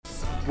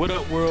What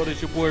up, world?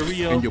 It's your boy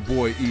Rio. And your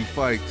boy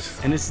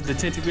Fikes. And this is the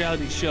Tinted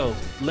Reality Show.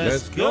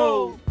 Let's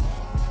go.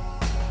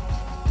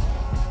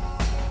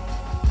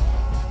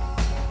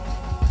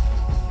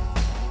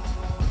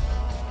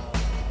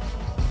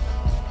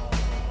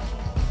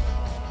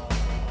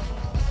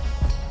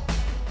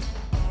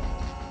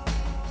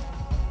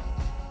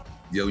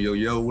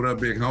 Yo, what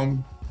up, big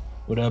homie?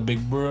 What up,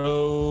 big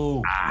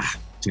bro?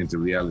 Tinted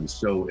Reality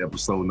Show,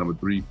 episode number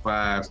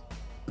 35.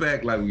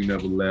 Back like we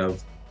never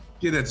left.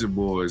 Get at your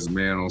boys,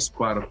 man, on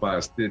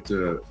Spotify,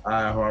 Stitcher,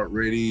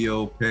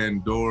 iHeartRadio,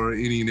 Pandora,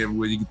 any and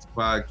everywhere you get your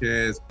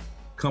podcast.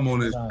 Come on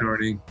this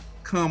journey.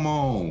 Come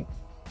on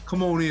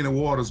in, the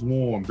water's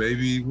warm,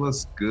 baby.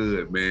 What's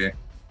good, man?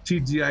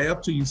 TGI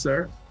up to you,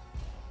 sir.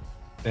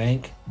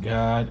 Thank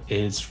God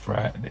it's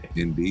Friday.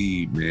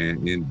 Indeed,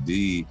 man,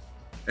 indeed.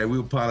 Hey, we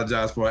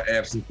apologize for our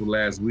absence for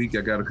last week. I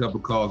got a couple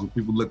calls with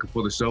people looking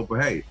for the show,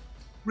 but hey,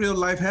 real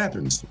life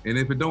happens. And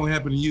if it don't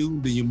happen to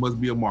you, then you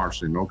must be a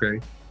Martian, okay?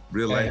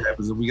 Real life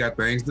happens and we got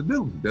things to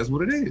do. That's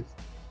what it is.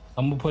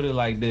 I'm going to put it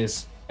like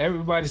this.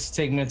 Everybody should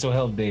take mental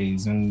health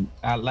days. And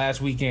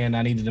last weekend,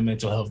 I needed a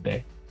mental health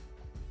day.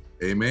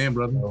 Amen,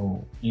 brother.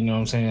 So, you know what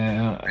I'm saying?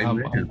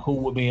 I'm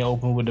cool with being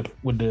open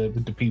with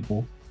the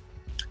people.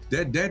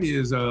 That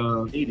is...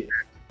 Needed.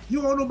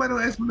 You don't know about no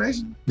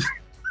explanation?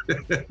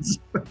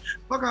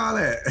 Fuck all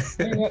that.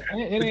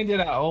 It ain't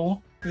that I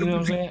owe. You know what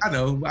I'm saying? I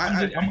know.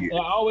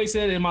 I always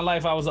said in my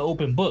life I was an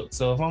open book.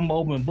 So if I'm an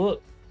open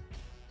book,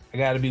 I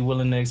got to be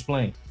willing to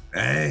explain.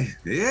 Hey,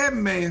 yeah,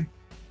 man.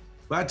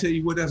 But I tell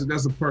you what,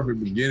 that's a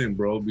perfect beginning,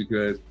 bro.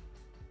 Because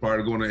prior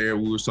to going to air,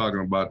 we was talking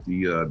about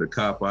the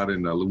cop out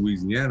in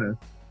Louisiana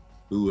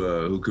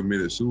who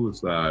committed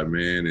suicide,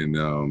 man, and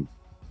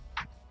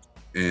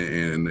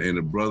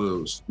the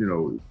brother, you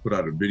know, put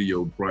out a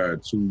video prior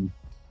to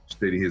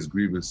stating his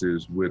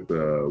grievances with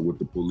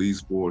the police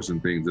force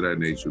and things of that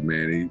nature,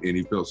 man. And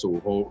he felt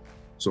so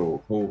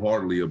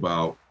wholeheartedly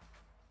about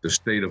the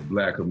state of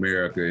Black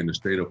America and the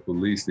state of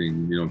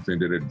policing, you know what I'm saying,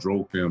 that it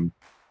drove him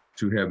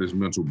to have this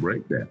mental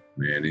breakdown,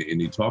 man.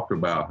 And he talked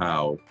about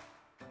how,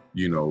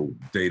 you know,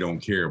 they don't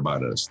care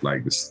about us,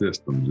 like the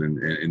systems,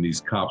 and these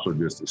cops are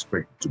just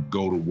expected to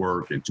go to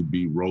work and to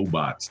be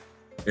robots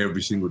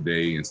every single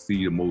day and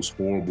see the most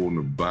horrible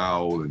and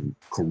vile and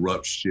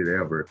corrupt shit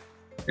ever,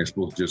 and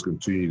supposed to just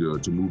continue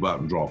to move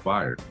out and draw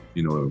fire,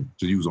 you know,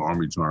 to use an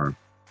Army term.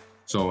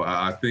 So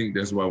I think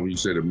that's why when you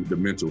said the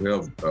mental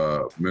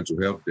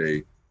health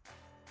day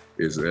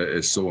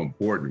is so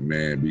important,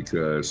 man,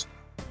 because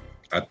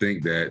I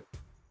think that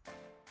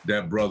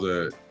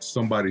brother,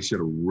 somebody should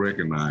have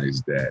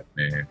recognized that,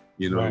 man,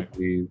 you know right. what I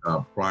mean,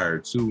 prior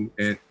to,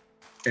 and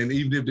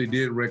even if they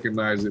did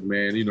recognize it,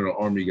 man, you know, the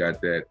Army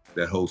got that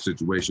whole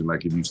situation.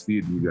 Like if you see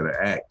it, you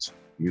gotta act,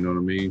 you know what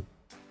I mean?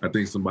 I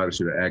think somebody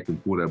should have acted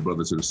and pulled that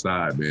brother to the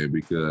side, man,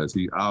 because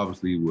he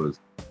obviously was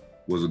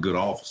a good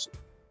officer,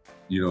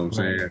 you know what I'm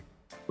saying?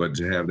 But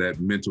to have that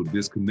mental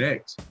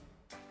disconnect,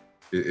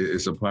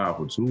 it's a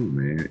powerful tool,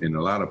 man. And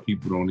a lot of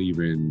people don't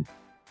even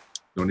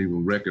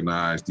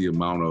recognize the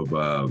amount of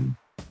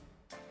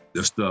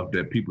the stuff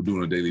that people do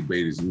on a daily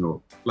basis. You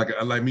know,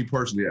 like me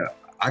personally,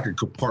 I can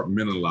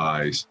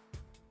compartmentalize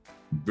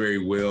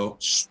very well,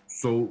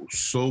 so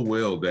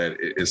well that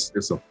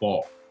it's a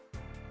fault.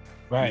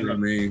 Right. You know what I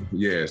mean?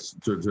 Yes.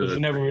 You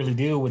never really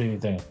deal with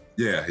anything.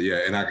 Yeah,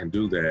 and I can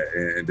do that,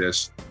 and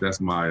that's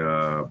my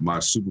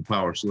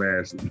superpower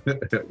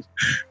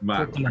 /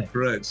 my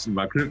crutch,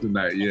 my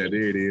kryptonite. Yeah,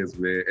 there it is,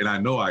 man. And I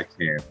know I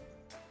can.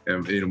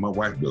 And you know, my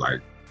wife be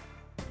like,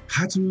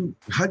 "How'd you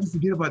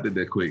forget about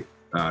that quick?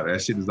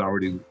 That shit is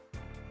already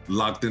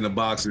locked in the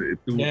box and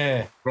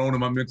thrown in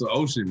my mental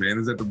ocean, man.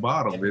 It's at the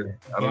bottom. Yeah. Man.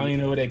 I don't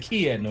even know where that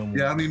key at no more.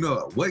 Yeah, I don't even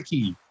know what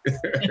key.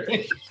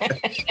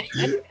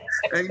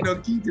 Ain't no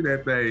key to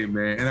that thing,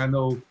 man. And I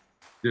know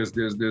there's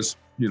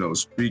you know,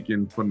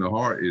 speaking from the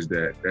heart is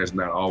that's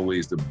not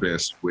always the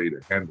best way to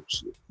handle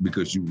shit,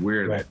 because you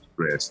wear that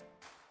stress,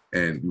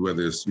 and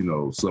whether it's, you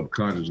know,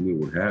 subconsciously or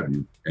what have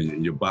you,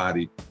 and your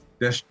body,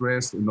 that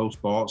stress and those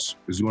thoughts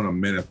is going to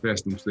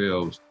manifest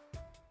themselves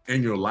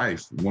in your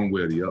life one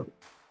way or the other.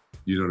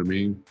 You know what I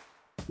mean?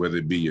 Whether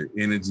it be your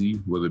energy,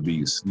 whether it be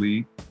your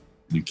sleep,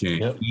 you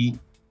can't eat.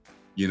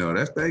 You know,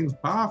 that thing's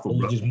powerful,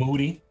 bro. You're just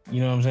moody. You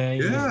know what I'm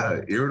saying?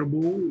 Yeah,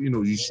 irritable. You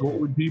know, you short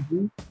with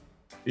people.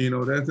 You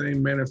know, that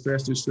thing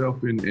manifests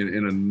itself in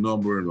a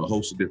number and a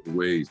host of different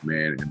ways,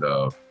 man.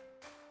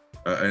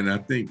 And I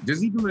think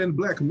just even in the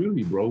Black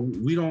community, bro,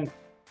 we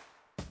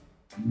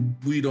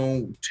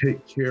don't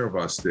take care of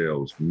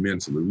ourselves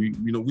mentally.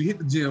 We hit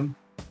the gym,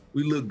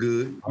 we look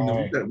good. You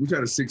know, we try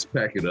to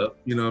 6-pack it up.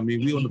 You know what I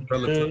mean? We on the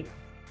Peloton.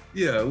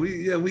 Yeah,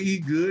 we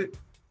eat good,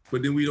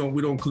 but then we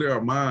don't clear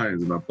our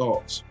minds and our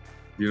thoughts.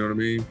 You know what I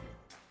mean?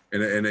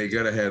 And they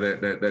gotta have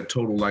that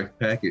total life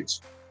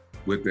package.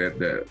 With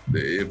that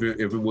if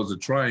it was a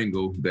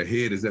triangle, the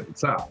head is at the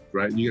top,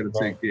 right? You got to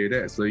take care of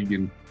that so you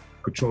can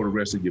control the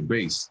rest of your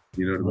base.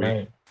 You know what I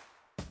mean?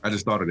 I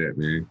just thought of that,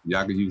 man.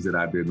 Y'all can use it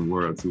out there in the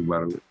world too, by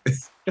the way.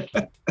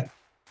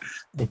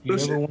 If you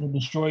ever want to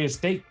destroy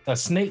a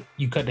snake,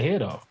 you cut the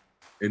head off.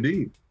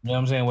 Indeed. You know what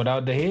I'm saying?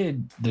 Without the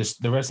head,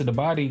 the rest of the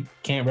body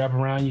can't wrap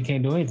around. You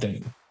can't do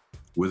anything.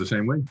 We're the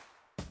same way.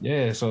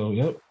 Yeah. So,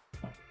 yep.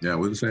 Yeah,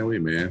 we're the same way,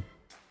 man.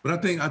 But I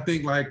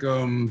think like,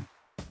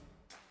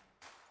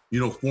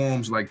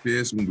 forums like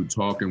this, when we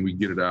talk and we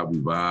get it out, we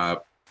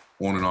vibe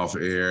on and off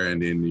air,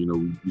 and then,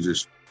 we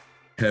just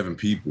having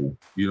people,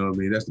 you know what I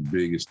mean? That's the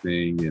biggest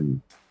thing.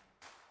 And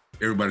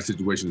everybody's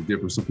situation is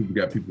different. Some people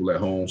got people at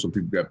home. Some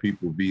people got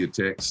people via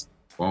text,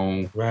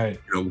 phone. Right.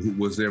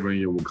 Whatever in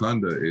your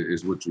Wakanda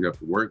is what you have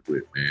to work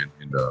with, man.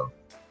 And,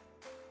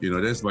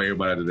 that's why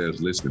everybody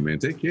that's listening, man,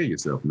 take care of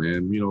yourself,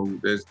 man.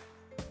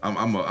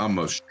 I'm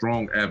a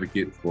strong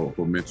advocate for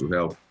mental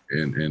health.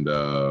 And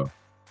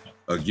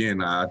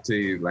again, I tell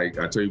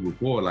you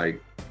before,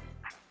 like,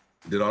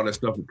 did all that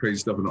stuff, crazy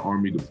stuff in the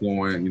army,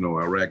 deploying,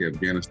 Iraq,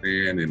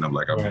 Afghanistan, and I'm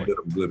like, I'm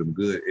good.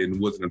 And it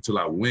wasn't until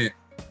I went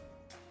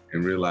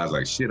and realized,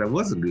 like, shit, I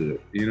wasn't good.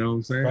 You know what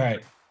I'm saying?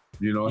 Right.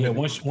 Yeah.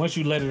 Once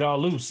you let it all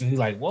loose, and he's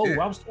like, whoa, yeah.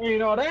 I'm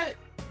carrying all that.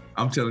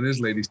 I'm telling this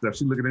lady stuff.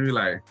 She's looking at me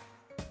like,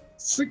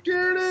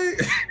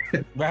 security.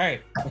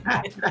 Right.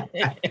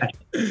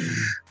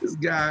 This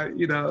guy,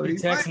 he's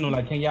texting him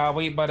like, can y'all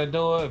wait by the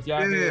door? If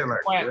y'all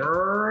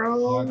girl,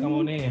 y'all come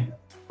on in.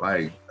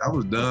 Like, I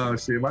was done.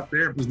 Shit, my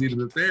therapist needed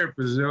a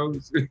therapist, yo.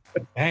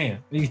 Damn,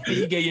 you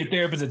gave your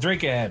therapist a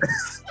drinking habit.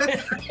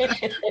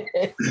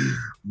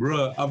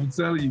 Bruh, I'm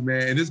telling you,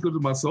 man, and this goes to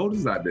my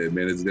soldiers out there,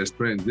 man, that's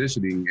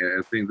transitioning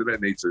and things of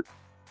that nature.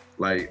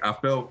 Like, I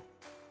felt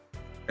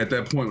at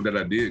that point that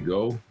I did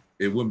go,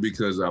 it wasn't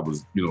because I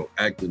was,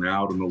 acting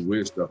out or no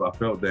weird stuff. I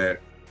felt that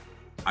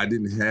I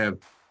didn't have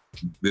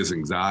this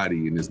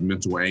anxiety and this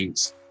mental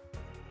angst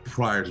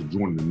prior to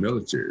joining the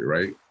military,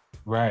 right?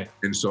 Right.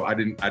 And so I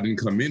didn't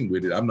come in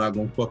with it. I'm not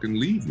gonna fucking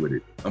leave with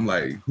it. I'm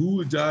like,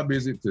 whose job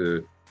is it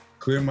to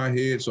clear my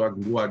head so I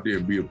can go out there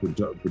and be a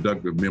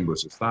productive member of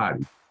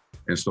society?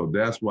 And so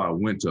that's why I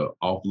went to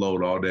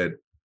offload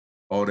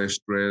all that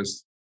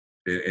stress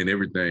and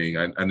everything.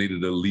 I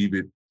needed to leave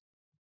it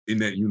in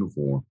that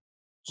uniform,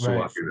 so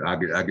right.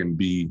 I can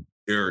be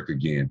Eric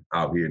again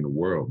out here in the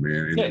world,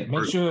 man. And yeah,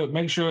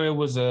 make sure it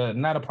was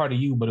not a part of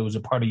you, but it was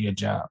a part of your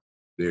job.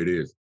 There it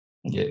is.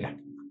 Yeah.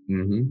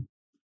 Mm-hmm.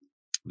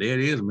 There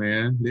it is,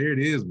 man. There it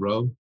is,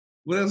 bro.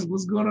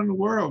 What's going on in the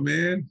world,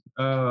 man?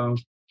 I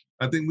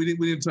think we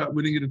didn't get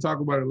to talk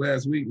about it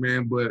last week,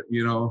 man. But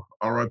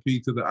R.I.P.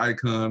 to the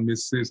icon,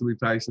 Miss Cicely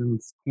Tyson,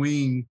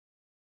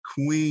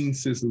 Queen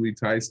Cicely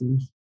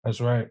Tyson.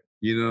 That's right.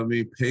 You know what I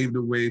mean? Paved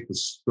the way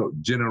for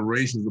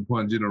generations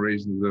upon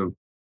generations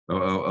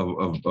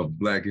of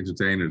Black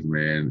entertainers,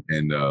 man.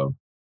 And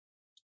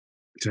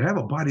to have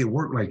a body of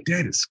work like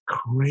that is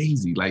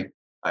crazy. Like,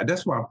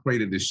 that's why I pray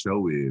that this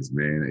show is,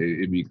 man.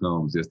 It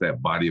becomes just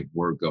that body of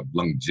work of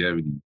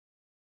longevity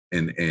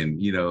and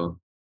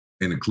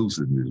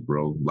inclusiveness,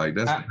 bro. Like,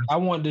 I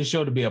want this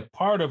show to be a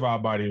part of our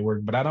body of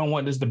work, but I don't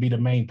want this to be the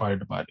main part of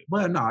the body.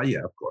 Well, no,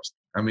 yeah, of course.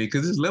 I mean,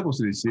 because there's levels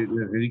to this shit,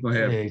 and you're gonna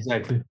have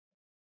exactly.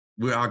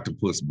 We're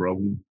octopus,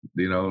 bro.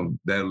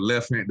 That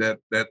left hand,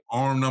 that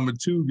arm number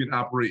 2 can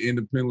operate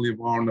independently of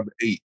arm number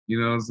 8.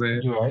 You know what I'm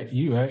saying?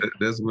 You right.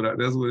 That's what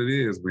it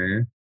is,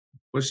 man.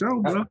 For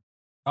sure, bro.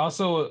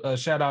 Also, a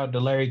shout out to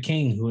Larry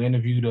King, who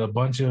interviewed a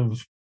bunch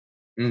of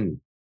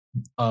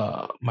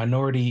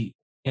minority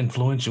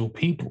influential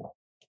people.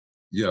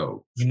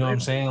 Yo. You know what I'm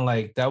saying?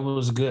 Like, that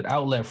was a good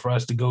outlet for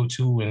us to go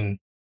to and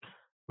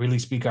really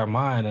speak our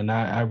mind, and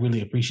I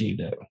really appreciate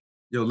that.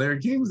 Yo, Larry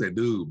King was that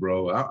dude,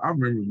 bro. I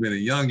remember being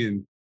a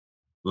youngin',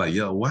 like,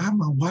 yo, why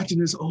am I watching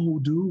this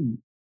old dude?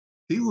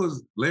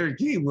 Larry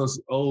King was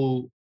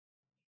old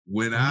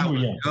when I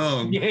was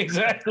young. Yeah,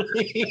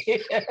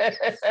 exactly.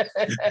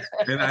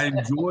 And I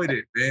enjoyed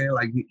it, man.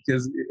 Like,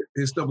 because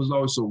his stuff was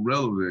always so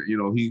relevant.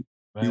 He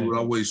would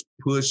always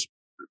push,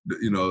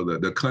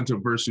 the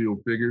controversial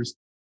figures,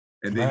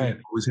 and then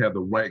he always have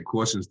the right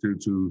questions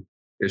to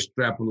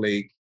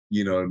extrapolate.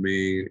 You know what I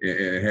mean,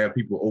 and have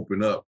people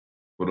open up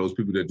for those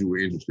people that you were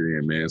interested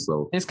in, man.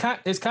 So it's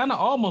kind of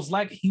almost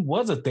like he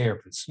was a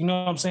therapist. You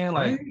know what I'm saying?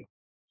 Like. Right.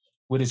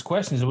 With his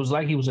questions, it was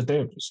like he was a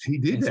therapist. He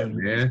did that,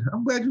 man.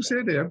 I'm glad you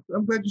said that.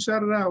 I'm glad you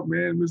shouted out,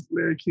 man, Mr.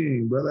 Larry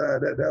King, brother.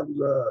 That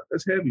was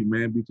that's heavy,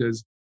 man,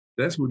 because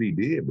that's what he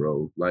did,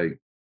 bro. Like,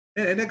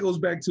 and that goes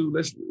back to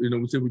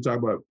we talk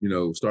about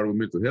starting with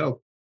mental health.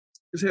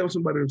 Just having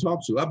somebody to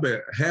talk to. I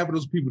bet half of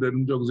those people that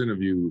them jokers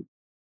interviewed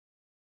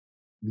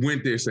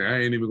went there saying,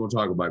 I ain't even gonna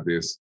talk about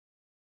this.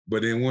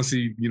 But then once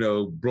he,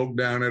 broke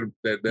down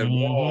that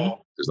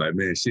wall, it's like,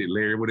 man, shit,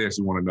 Larry, what else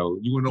you want to know?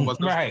 You want to know my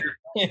social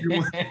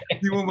security?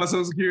 You want my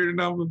social security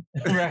number?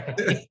 Right.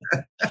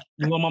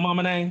 You want my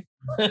mama name?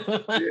 Yeah,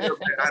 man,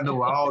 I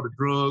know all the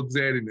drugs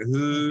at in the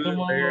hood. Come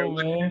on,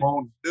 man.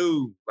 On the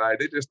news. Like,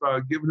 they just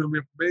started giving him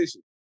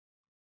information.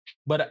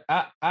 But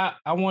I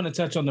want to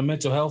touch on the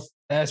mental health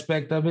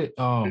aspect of it.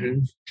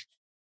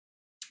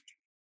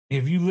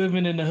 If you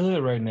living in the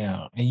hood right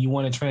now and you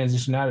want to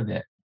transition out of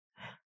that,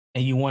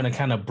 and you want to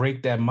kind of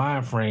break that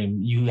mind frame,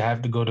 you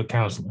have to go to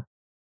counseling.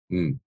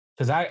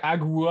 Because I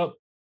grew up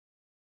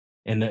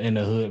in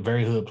the hood,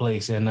 very hood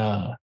place, and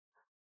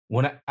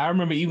when I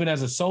remember even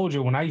as a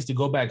soldier, when I used to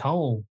go back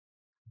home,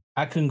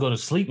 I couldn't go to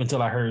sleep until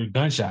I heard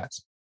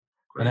gunshots.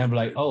 Crazy. And I'd be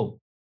like, oh,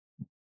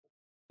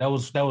 that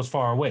was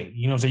far away.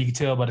 You know what I'm saying? You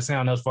can tell by the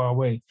sound that was far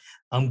away.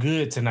 I'm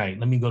good tonight.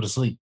 Let me go to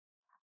sleep.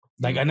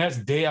 Like, and that's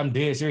dead. I'm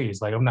dead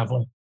serious. Like, I'm not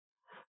playing.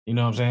 You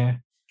know what I'm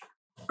saying?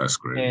 That's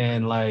great.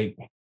 And like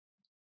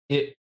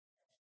it,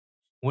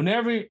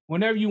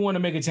 whenever you want to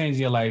make a change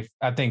in your life,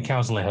 I think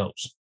counseling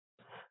helps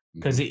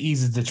because it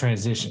eases the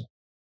transition.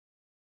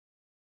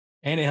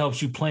 And it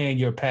helps you plan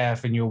your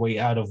path and your way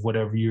out of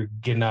whatever you're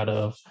getting out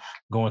of,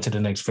 going to the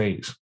next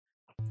phase.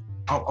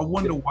 I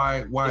wonder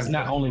why it's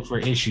not only for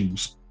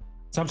issues.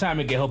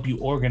 Sometimes it can help you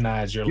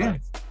organize your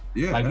life.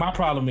 Yeah. Like my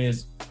problem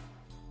is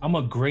I'm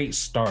a great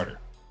starter.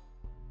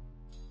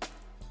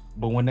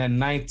 But when that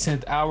 9th,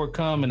 10th hour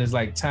come and it's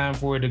like time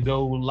for it to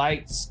go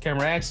lights,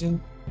 camera, action,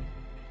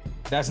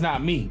 that's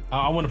not me.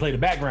 I want to play the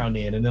background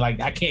then. And they're like,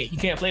 you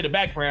can't play the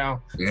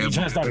background. You're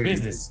trying to start a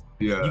business.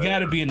 Yeah. You got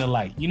to be in the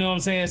light. You know what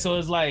I'm saying? So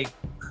it's like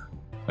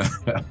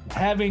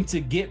having to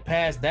get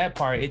past that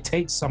part, it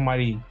takes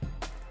somebody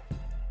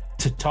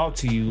to talk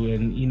to you.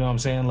 And you know what I'm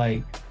saying?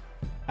 Like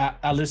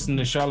I listened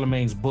to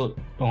Charlemagne's book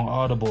on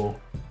Audible,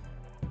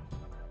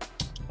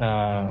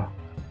 the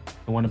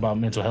one about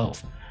mental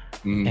health.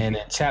 And in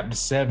chapter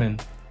 7,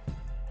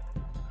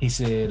 he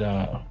said,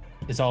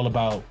 it's all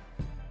about,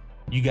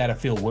 you got to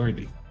feel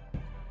worthy.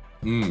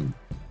 You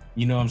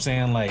know what I'm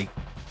saying? Like,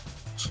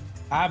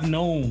 I've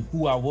known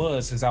who I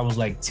was since I was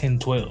like 10,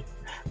 12.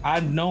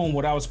 I've known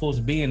what I was supposed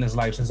to be in this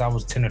life since I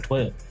was 10 or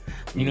 12.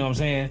 You know what I'm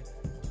saying?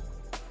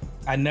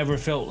 I never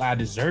felt I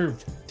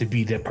deserved to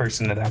be that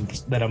person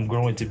that I'm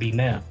growing to be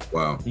now.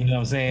 Wow. You know what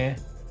I'm saying?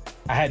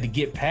 I had to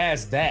get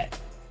past that.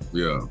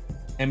 Yeah.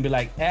 And be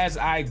like, as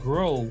I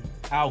grow,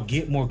 I'll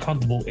get more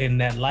comfortable in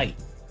that light.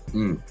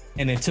 And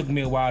it took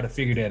me a while to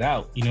figure that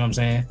out. You know what I'm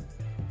saying?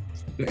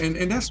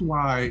 And that's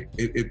why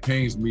it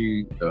pains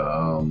me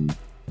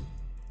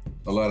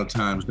a lot of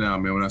times now,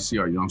 man, when I see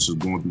our youngsters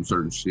going through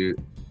certain shit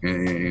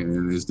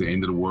and it's the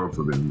end of the world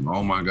for them.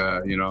 Oh my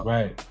God, you know?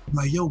 Right. I'm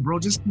like, yo, bro,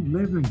 just keep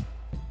living.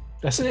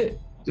 That's it.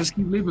 Just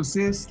keep living,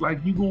 sis.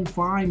 Like, you gonna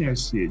find that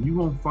shit. You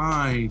gonna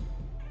find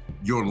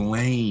your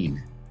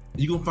lane.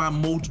 You gonna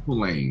find multiple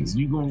lanes.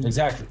 You gonna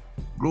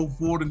go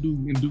forward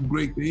and do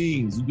great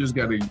things. You just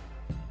gotta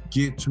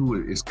get to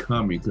it. It's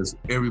coming because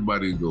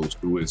everybody goes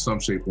through it in some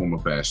shape, form, or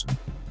fashion.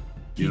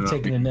 Keep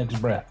taking the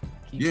next breath.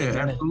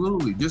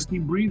 Absolutely. Just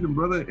keep breathing,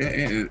 brother,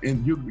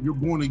 and you're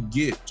going to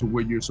get to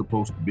where you're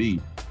supposed to be.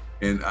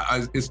 And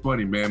it's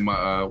funny, man.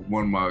 My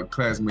one of my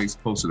classmates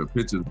posted a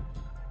picture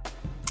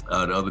the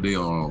other day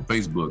on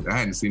Facebook. I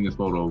hadn't seen this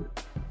photo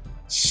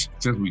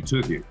since we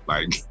took it.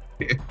 Like,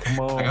 come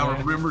on, like I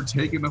remember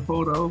taking the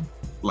photo.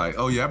 Like,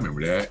 oh yeah, I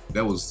remember that.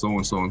 That was so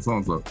and so and so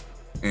and so.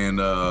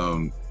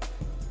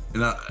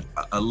 And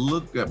I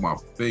looked at my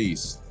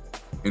face,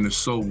 and it's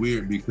so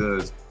weird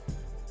because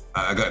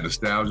I got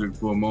nostalgic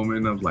for a moment,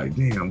 and I was like,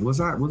 damn, was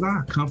I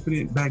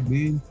confident back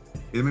then?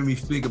 It made me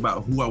think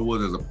about who I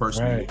was as a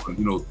person. Right.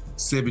 You know,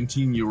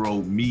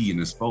 17-year-old me in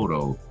this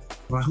photo.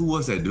 Like, who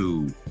was that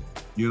dude?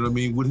 You know what I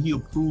mean? Would he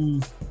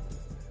approve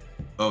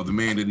of the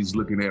man that he's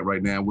looking at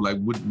right now?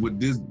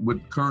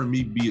 Would current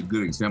me be a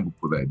good example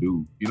for that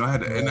dude? You know,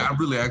 and I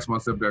really asked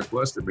myself that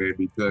question, man,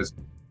 because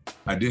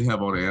I didn't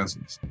have all the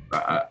answers.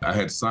 I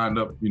had signed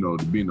up, you know,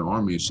 to be in the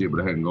Army and shit,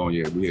 but I hadn't gone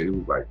yet. It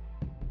was like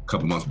a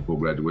couple months before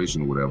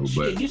graduation or whatever.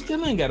 But you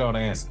still ain't got all the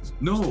answers.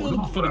 No,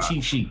 for the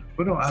cheat sheet.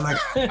 But no,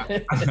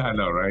 I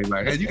know, right?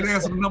 Like, hey, you can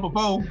answer the number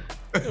 4.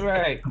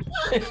 Right.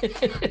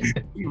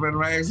 You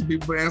better ask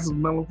people to answer the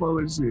number 4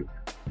 and shit.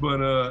 But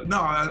no,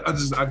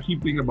 I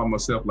keep thinking about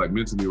myself like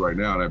mentally right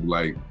now, and I'm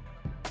like,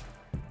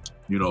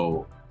 you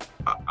know,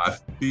 I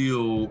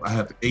feel I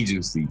have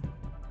agency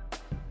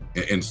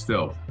and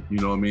self. You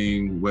know what I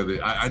mean?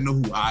 Whether I know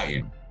who I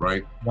am,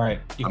 right?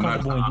 Right. I'm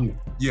not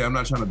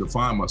trying to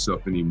define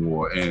myself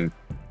anymore. And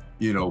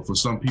you know, for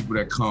some people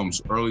that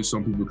comes early,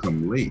 some people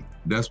come late.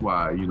 That's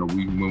why, you know,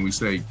 when we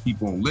say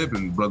keep on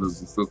living, brothers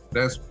and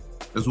sisters,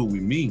 that's what we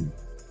mean.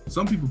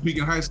 Some people peak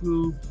in high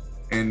school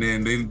and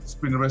then they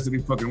spend the rest of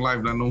their fucking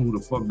life not knowing who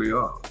the fuck they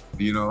are.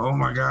 You know, oh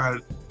my God,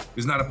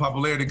 it's not a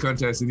popularity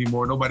contest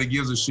anymore. Nobody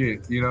gives a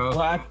shit, you know?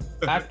 Well,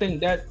 I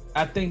think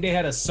they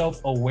had a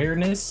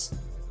self-awareness,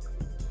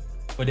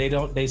 but they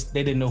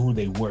didn't know who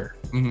they were.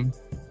 Mm-hmm.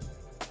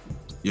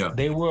 Yeah.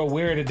 They were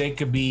aware that they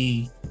could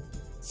be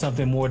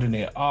something more than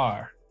they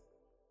are,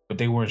 but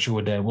they weren't sure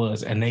what that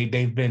was. And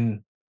they've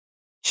been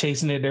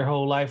chasing it their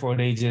whole life, or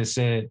they just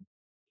said,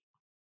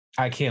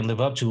 I can't live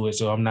up to it,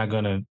 so I'm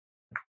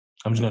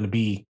just gonna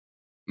be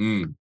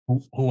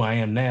who I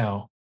am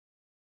now.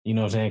 You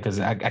know what I'm saying? Because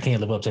I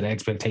can't live up to the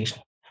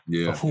expectation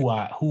of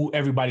who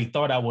everybody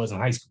thought I was in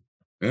high school.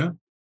 Yeah.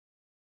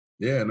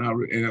 Yeah, no,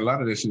 and a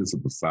lot of that shit is a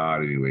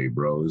facade anyway,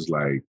 bro. It's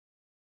like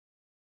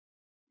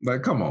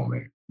come on,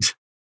 man.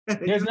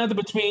 There's no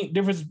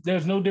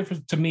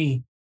difference to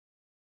me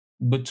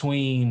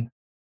between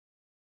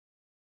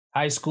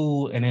high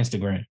school and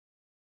Instagram.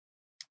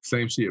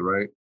 Same shit,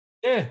 right?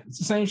 Yeah, it's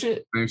the same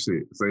shit. Same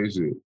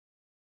shit.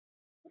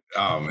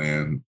 Oh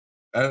man.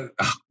 Don't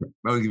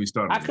get me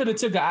started. I could have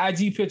took an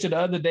IG picture the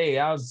other day.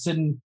 I was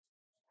sitting.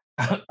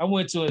 I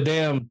went to a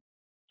damn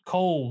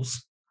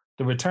Kohl's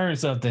to return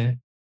something, and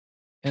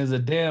there's a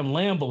damn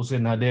Lambo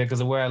sitting out there because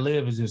of where I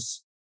live is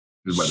just.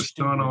 It's about to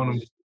stun on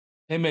them.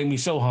 It make me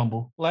so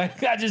humble.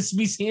 Like I just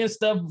be seeing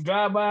stuff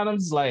drive by, and I'm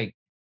just like,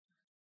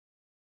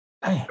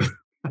 damn.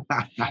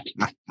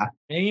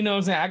 And you know what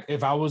I'm saying?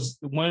 If I was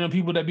one of the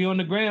people that be on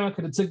the gram, I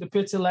could have took the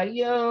picture like,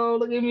 yo,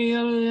 look at me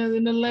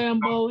in the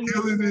Lambo. I'm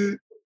killing it.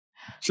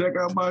 Check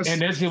out my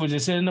and that shit was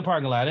just sitting in the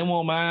parking lot. They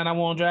won't mind. I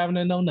won't driving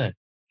it, no nothing.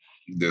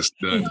 That's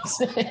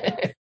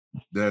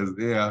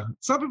yeah.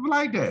 Some people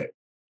like that.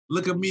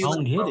 Look at me, look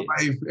at my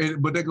life.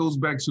 But that goes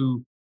back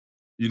to,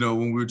 you know,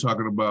 when we were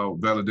talking about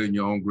validating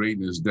your own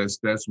greatness,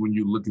 that's when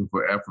you're looking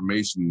for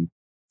affirmation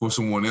for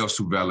someone else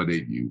to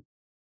validate you.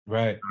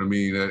 Right. I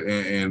mean,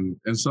 and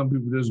some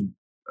people just,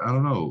 I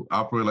don't know,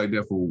 operate like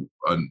that for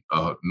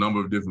a number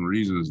of different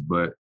reasons,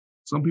 but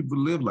some people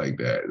live like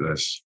that.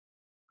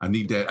 I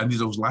need that. I need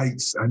those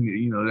likes. I need,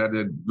 you know, that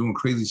they're doing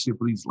crazy shit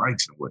for these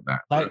likes and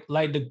whatnot.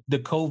 Like the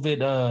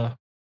COVID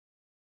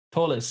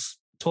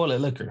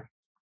toilet liquor,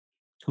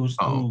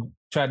 who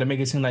tried to make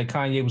it seem like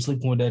Kanye was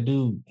sleeping with that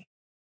dude.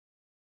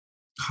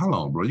 Hold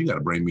on, bro. You got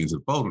to bring me into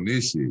the fold on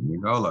this shit,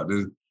 nigga. Hold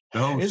on. The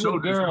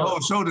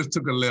whole show just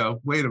took a left.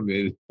 Wait a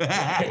minute.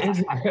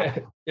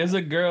 There's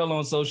a girl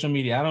on social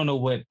media. I don't know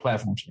what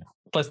platform she's on.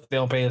 Plus, they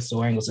don't pay us,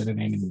 so I ain't gonna say the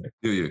name anyway.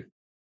 Yeah.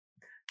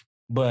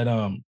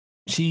 But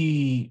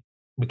she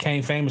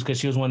became famous because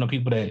she was one of the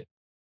people that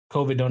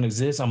COVID don't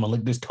exist. I'm gonna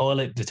lick this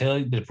toilet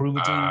to prove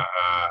it to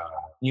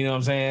you. You know what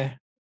I'm saying?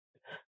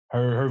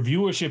 Her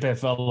viewership had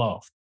fell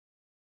off.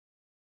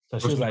 So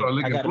she was like,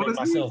 I gotta make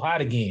myself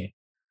hot again.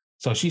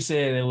 So she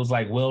said it was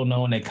like well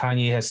known that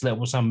Kanye had slept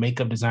with some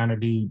makeup designer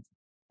dude.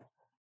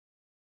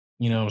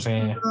 You know what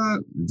I'm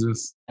saying?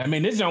 I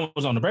mean, this joint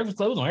was on the Breakfast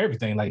Club, it was on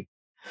everything. Like,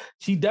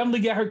 she definitely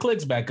got her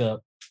clicks back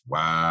up.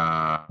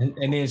 Wow.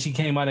 And then she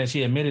came out and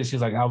she admitted, she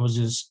was like, I was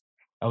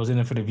in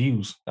it for the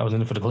views. I was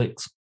in it for the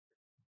clicks.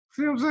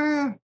 See what I'm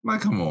saying?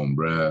 Like, come on,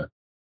 bruh.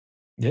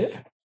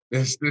 Yeah.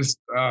 This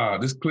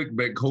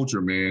clickbait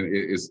culture, man,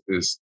 is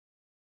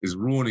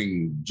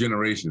ruining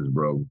generations,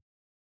 bro.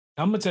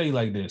 I'm gonna tell you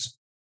like this.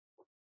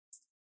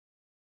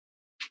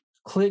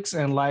 Clicks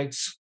and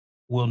likes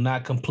will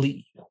not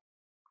complete you.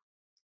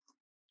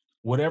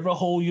 Whatever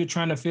hole you're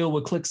trying to fill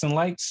with clicks and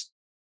likes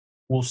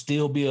will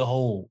still be a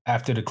hole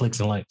after the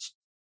clicks and likes.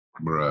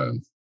 Right.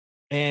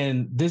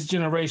 And this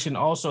generation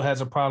also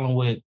has a problem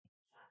with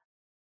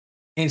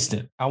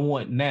instant. I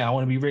want now. I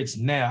want to be rich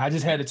now. I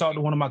just had to talk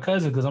to one of my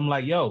cousins because I'm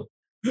like, yo,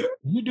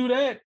 you do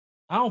that,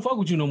 I don't fuck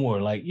with you no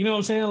more. Like, you know what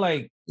I'm saying?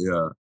 Like,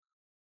 yeah.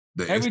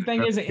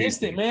 Everything isn't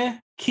instant,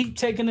 man. Keep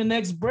taking the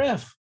next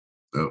breath.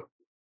 Oh.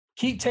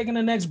 Keep taking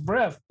the next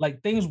breath.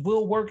 Like, things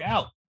will work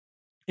out.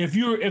 If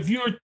you're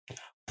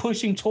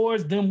pushing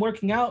towards them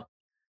working out,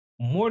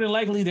 more than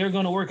likely they're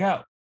going to work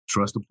out.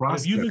 Trust the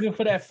process. If you're looking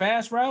for that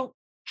fast route,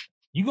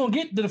 you're going to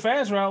get to the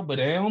fast route, but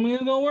that don't mean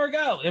it's going to work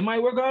out. It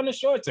might work out in the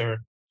short term.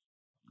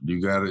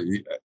 You got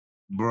to,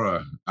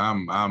 bruh,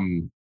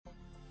 I'm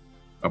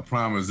a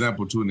prime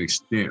example to an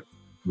extent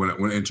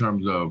when in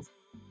terms of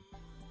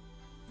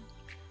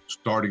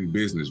starting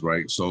business,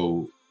 right?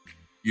 So,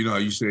 you know,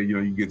 you say,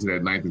 you get to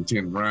that 9th and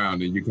 10th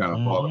round and you kind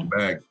of falling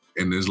back.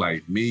 And it's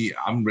like me,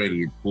 I'm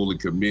ready to fully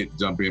commit,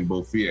 jump in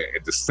both feet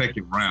at the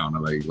 2nd round.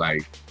 I'm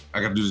like,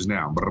 I got to do this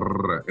now.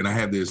 And I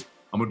have this,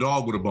 I'm a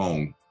dog with a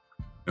bone.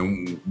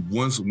 And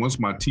once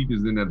my teeth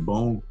is in that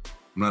bone,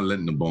 I'm not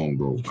letting the bone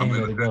go. You can't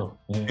let it go.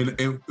 Yeah.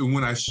 And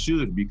when I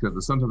should,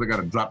 because sometimes I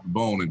got to drop the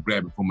bone and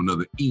grab it from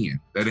another end.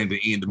 That ain't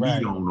the end of me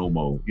on no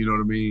more. You know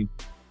what I mean?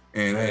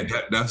 And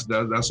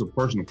that's a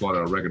personal part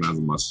I recognize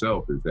in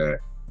myself, is that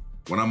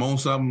when I'm on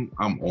something,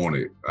 I'm on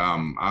it.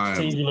 I'm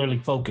singularly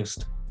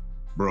focused.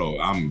 Bro,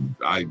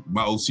 my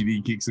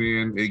OCD kicks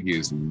in, it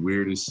gets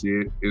weird as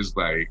shit. It's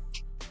like,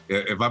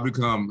 if I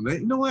become,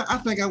 you know what? I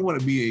think I want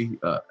to be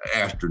a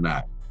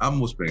astronaut. I'm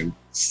gonna spend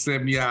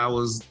 70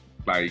 hours.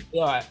 Like,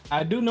 yeah,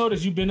 I do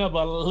notice you've been up a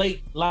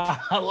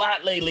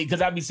lot lately,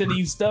 because I be sending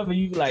you stuff and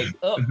you be like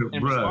up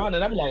and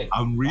responding. I'm like,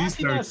 I'm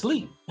researching. Why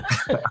sleep?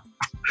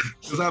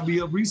 Because I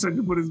be up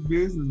researching for this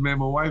business, man.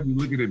 My wife be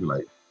looking at me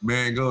like,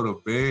 man, go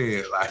to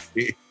bed.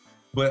 Like,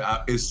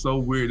 but it's so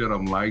weird that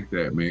I'm like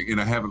that, man.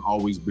 And I haven't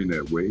always been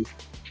that way.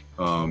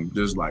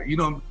 Just like,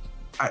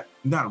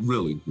 not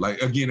really.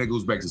 Like, again, that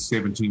goes back to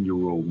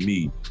 17-year-old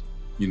me,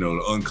 the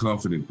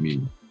unconfident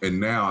me. And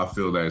now I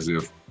feel as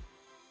if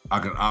I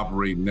can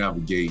operate and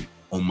navigate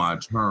on my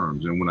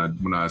terms. And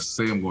when I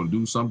say I'm going to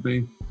do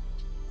something,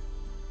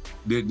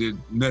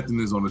 nothing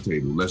is on the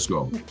table. Let's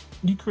go.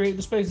 You create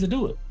the space to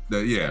do it.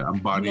 I'm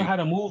body. You know how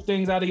to move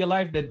things out of your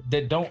life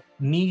that don't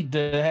need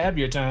to have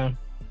your time.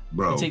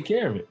 Bro, take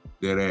care of it.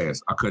 Dead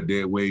ass. I cut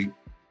dead weight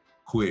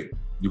quick.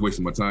 You're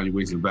wasting my time. You're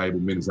wasting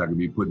valuable minutes I could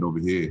be putting over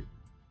here.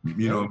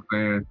 You know what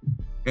I'm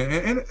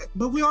saying?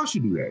 But we all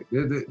should do that.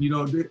 You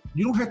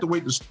don't have to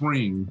wait to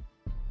spring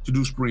to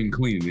do spring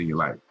cleaning in your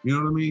life. You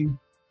know what I mean?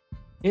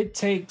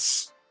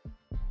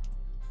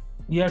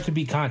 You have to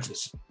be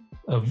conscious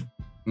of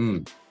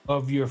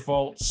of your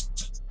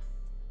faults,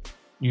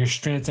 your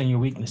strengths, and your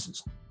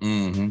weaknesses.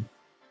 Mm-hmm.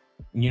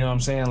 You know what I'm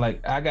saying?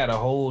 Like, I got a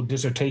whole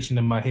dissertation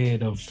in my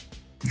head of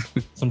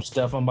some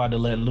stuff I'm about to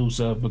let loose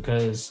of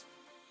because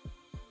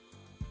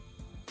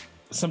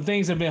some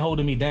things have been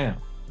holding me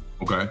down.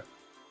 Okay.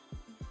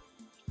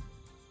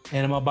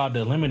 And I'm about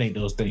to eliminate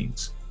those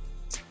things.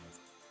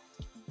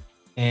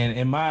 And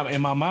in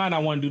my mind, I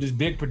want to do this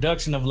big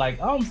production of like,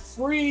 I'm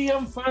free,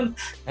 I'm fun.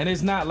 And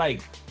it's not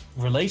like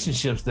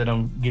relationships that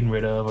I'm getting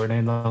rid of or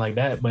anything like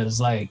that, but it's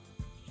like,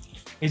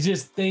 it's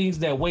just things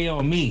that weigh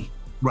on me.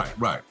 Right.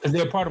 Because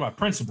they're part of my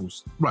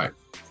principles. Right.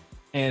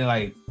 And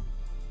like,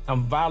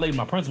 I'm violating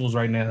my principles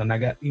right now. And I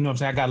got, you know what I'm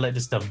saying? I got to let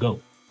this stuff go.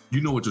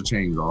 You know what your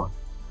chains are.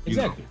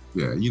 Exactly.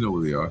 Yeah, you know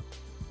what they are.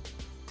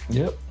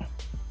 Yep.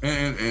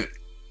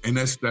 And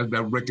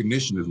that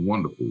recognition is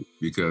wonderful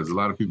because a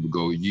lot of people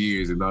go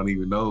years and don't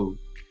even know,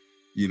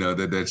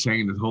 that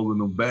chain is holding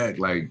them back.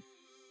 Like,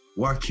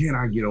 why can't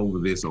I get over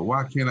this? Or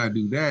why can't I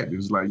do that?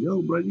 It's like,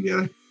 yo, bro,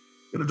 you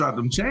gotta drop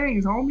them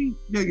chains, homie.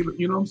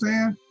 You know what I'm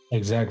saying?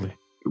 Exactly.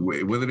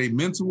 Whether they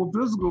mental or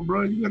physical,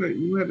 bro,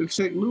 you had to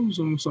check loose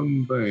on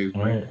some things,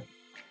 man. Right.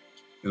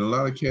 And a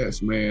lot of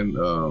cats, man,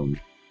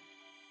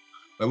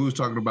 like we was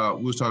talking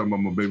about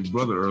my baby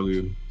brother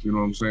earlier, you know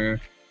what I'm saying?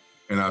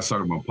 And I was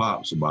talking to my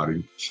pops about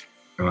him.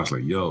 And I was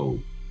like, yo,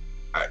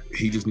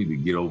 he just need to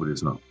get over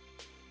this hump.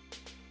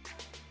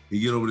 He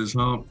get over this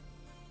hump,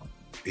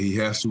 he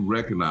has to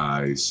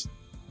recognize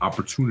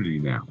opportunity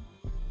now.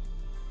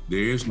 There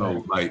is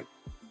no,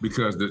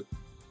 because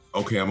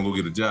okay, I'm gonna go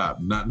get a job.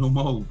 Not no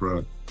more,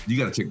 bro. You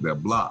gotta check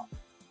that block.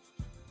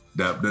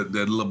 That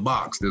little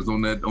box that's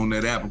on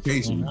that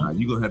application. Mm-hmm. Now,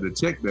 you're gonna have to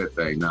check that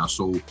thing now.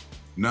 So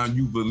now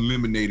you've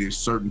eliminated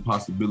certain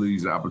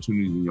possibilities and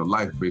opportunities in your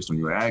life based on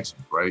your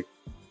actions, right?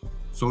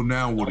 So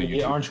now what do you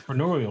do?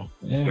 Entrepreneurial.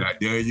 Yeah.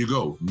 There you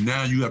go.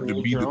 Now you have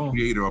to be the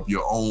creator of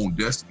your own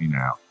destiny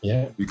now.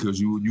 Yeah. Because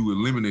you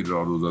eliminated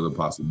all those other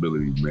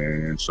possibilities,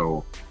 man.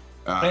 So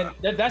and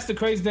that's the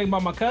crazy thing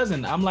about my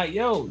cousin. I'm like,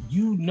 yo,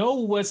 you know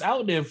what's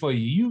out there for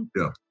you.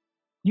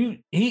 You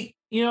know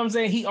what I'm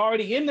saying? He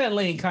already in that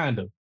lane kind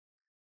of.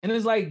 And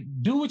it's like,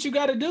 do what you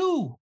gotta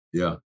do.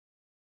 Yeah.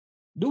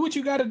 Do what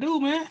you gotta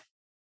do, man.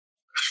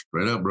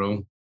 Straight up,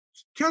 bro.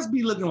 Cats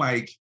be looking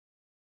like,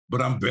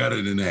 but I'm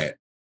better than that.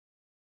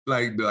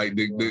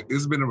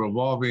 It's been a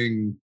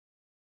revolving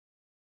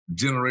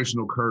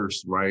generational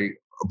curse, right?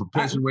 A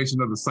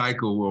perpetuation of the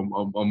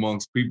cycle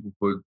amongst people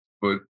for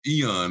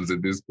eons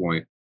at this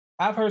point.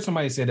 I've heard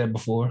somebody say that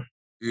before.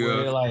 Yeah. Where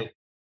they're like,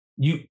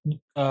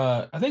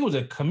 I think it was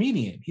a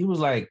comedian. He was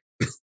like,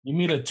 you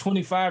meet a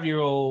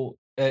 25-year-old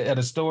at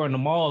a store in the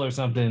mall or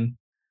something,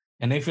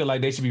 and they feel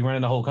like they should be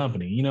running the whole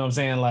company. You know what I'm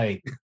saying?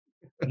 Like,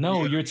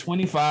 no, you're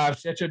 25.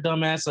 Shut your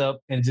dumb ass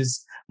up and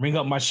just ring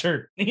up my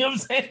shirt. You know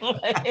what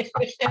I'm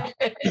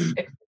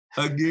saying?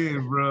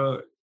 Again,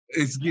 bro,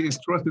 it's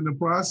trust in the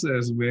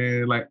process,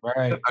 man. Like,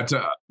 right. I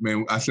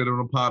said on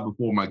the pod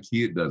before, my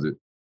kid does it.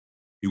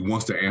 He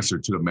wants to answer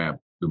to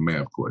the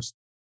math question.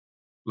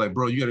 Like,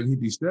 bro, you got to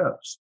hit these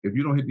steps. If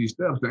you don't hit these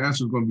steps, the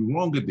answer is going to be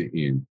wrong at the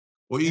end.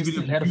 Or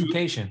even if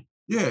edification.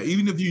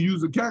 Even if you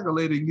use a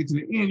calculator and get to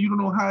the end, you don't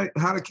know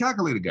how the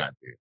calculator got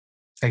there.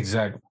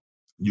 Exactly.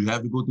 You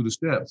have to go through the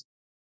steps.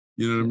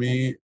 You know what I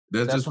mean?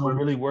 That's what I'm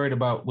really worried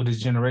about with this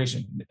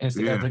generation. It's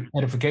the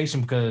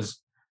edification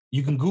because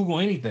you can Google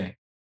anything.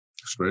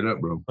 Straight up,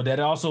 bro. But that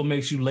also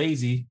makes you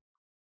lazy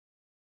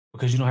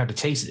because you don't have to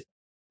chase it.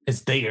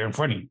 It's there in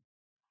front of you.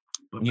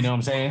 You know what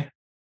I'm saying?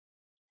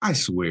 I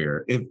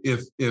swear,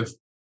 if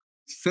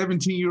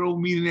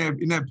 17-year-old me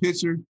in that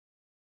picture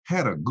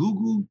had a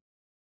Google,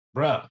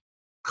 bruh,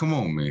 come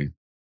on, man.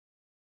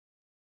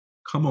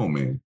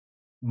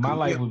 My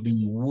life would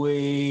be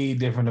way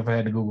different if I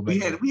had to Google back.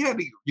 We had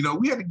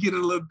to get it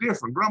a little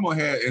different. Grandma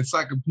had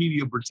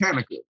Encyclopedia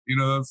Britannica. You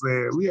know what I'm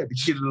saying? We had to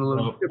get it a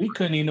little different. We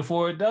couldn't even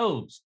afford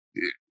those.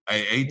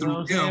 A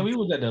through M. We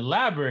was at the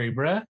library,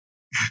 bruh.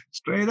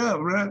 Straight up,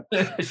 bruh.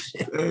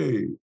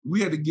 Hey,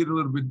 we had to get a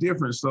little bit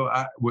different. So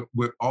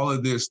with all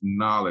of this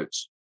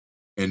knowledge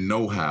and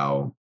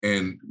know-how,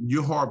 and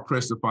you're hard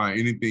pressed to find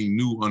anything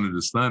new under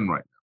the sun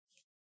right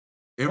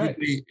now.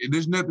 Everything,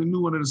 there's nothing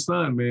new under the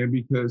sun, man,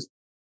 because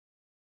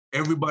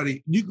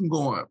everybody, you can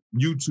go on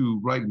YouTube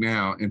right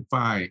now and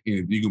find,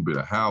 and you can build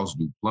a house,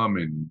 do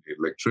plumbing,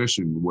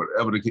 electrician,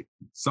 whatever.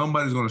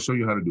 Somebody's going to show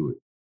you how to do it.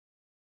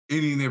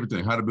 Any and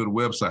everything, how to build a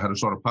website, how to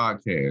start a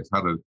podcast,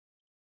 how to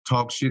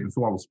talk shit and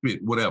swallow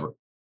spit, whatever.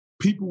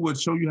 People would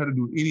show you how to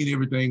do any and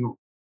everything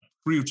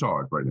free of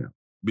charge right now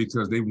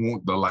because they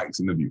want the likes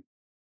and the views.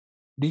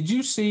 Did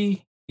you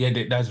see? Yeah,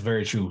 that's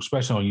very true,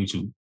 especially on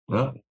YouTube.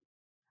 Huh?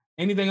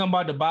 Anything I'm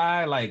about to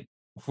buy, like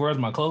for as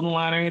my clothing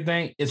line or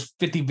anything, it's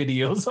 50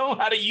 videos on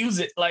how to use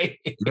it. Like,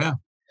 yeah.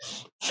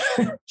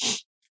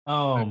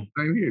 Same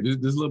here.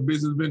 This little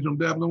business venture I'm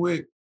dabbling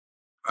with,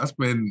 I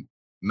spend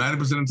 90% of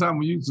the time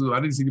on YouTube. I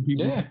didn't see the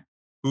people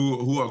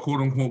who are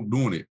quote unquote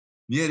doing it.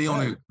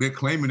 Yeah, they're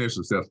claiming they're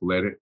successful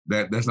at it.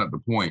 That's not the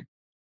point.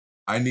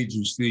 I need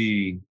to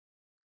see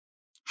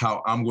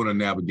how I'm going to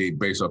navigate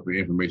based off the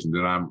information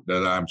that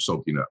I'm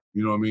soaking up.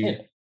 You know what I mean?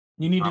 Yeah.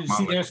 You need to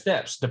see their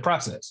steps, the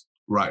process.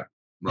 Right.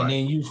 And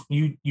then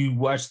you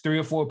watch 3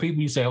 or 4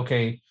 people. You say,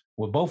 okay,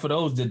 well, both of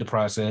those did the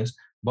process,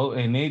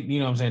 and they, you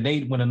know what I'm saying,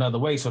 they went another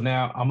way. So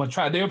now I'm gonna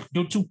try the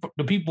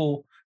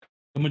people,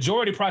 the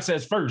majority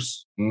process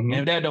first. And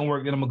if that don't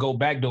work, then I'm gonna go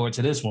backdoor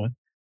to this one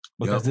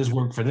because this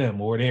worked for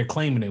them, or they're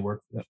claiming it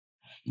worked for them.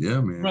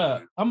 Yeah, man.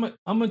 Bruh, I'm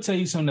gonna tell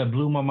you something that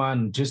blew my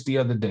mind just the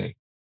other day.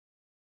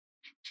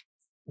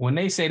 When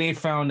they say they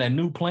found that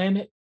new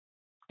planet,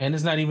 and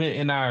it's not even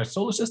in our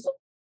solar system,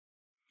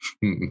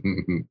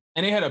 and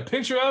they had a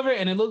picture of it,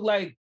 and it looked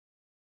like,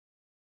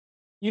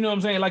 you know what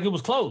I'm saying, like it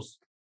was close,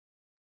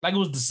 like it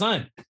was the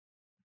sun.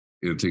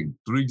 It'll take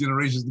 3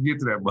 generations to get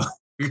to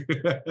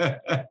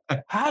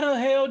that. How the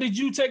hell did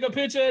you take a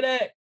picture of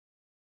that?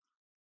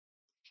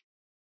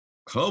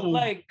 Hubble.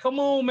 Like, come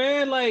on,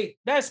 man. Like,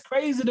 that's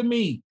crazy to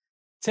me.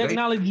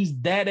 Technology's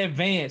that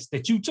advanced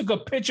that you took a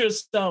picture of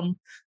something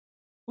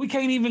we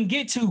can't even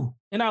get to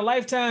in our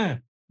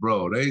lifetime.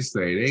 Bro, they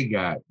say they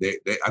I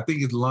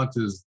think it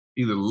launches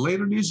either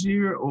later this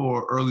year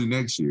or early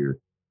next year.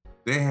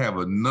 They have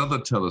another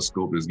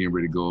telescope that's getting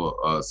ready to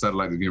go,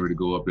 satellite that's getting ready to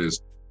go up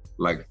that's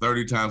like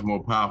 30 times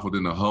more powerful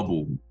than the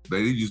Hubble.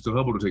 They used the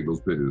Hubble to take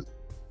those pictures.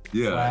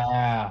 Yeah.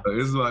 Wow.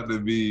 It's about to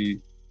be,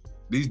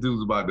 these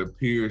dudes about to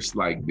pierce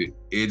like the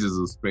edges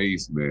of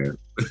space, man.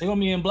 They're going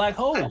to be in black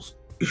holes.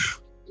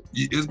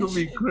 It's going to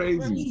be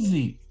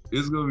crazy.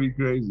 It's going to be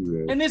crazy,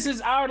 man. And this is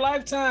our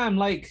lifetime.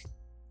 Like,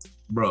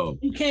 bro,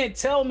 you can't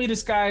tell me the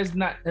sky is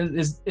not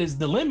is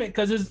the limit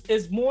because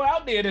it's more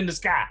out there than the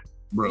sky.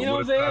 Bro, you know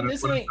what I'm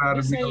saying?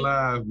 This ain't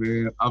alive,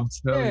 man. I'm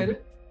telling you.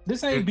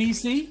 This ain't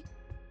BC.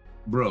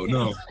 Bro,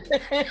 no.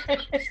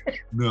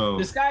 No.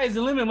 The sky is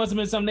the limit must have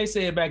been something they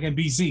said back in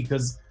BC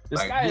because the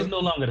sky is no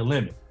longer the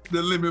limit.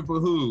 The limit for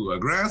who? A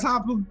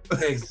grasshopper?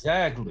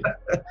 Exactly.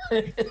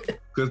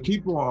 Because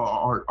people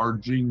are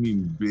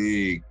dreaming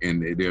big,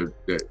 and they're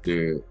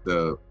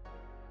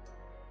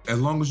as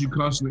long as you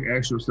constantly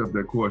ask yourself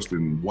that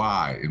question,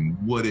 why and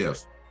what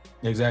if?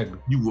 Exactly.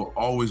 You will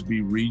always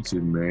be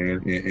reaching,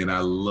 man. And I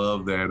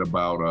love that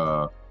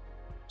about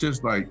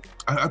just like,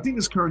 I think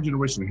this current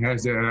generation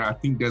has that, and I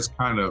think that's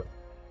kind of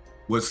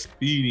what's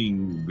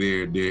feeding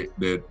their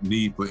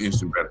need for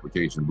instant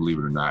gratification, believe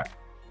it or not.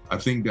 I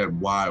think that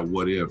why,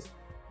 what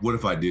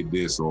if I did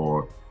this,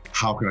 or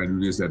how can I do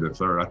this at the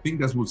third? I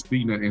think that's what's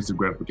feeding that instant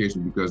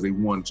gratification, because they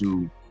want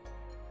to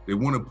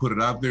put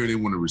it out there, they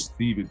want to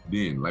receive it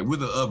then. Like, we're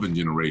the oven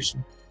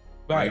generation.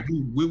 Right.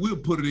 We'll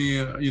put it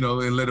in, you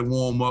know, and let it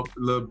warm up a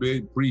little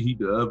bit, preheat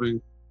the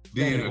oven.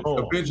 Then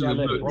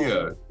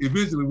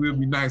eventually we'll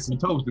be nice and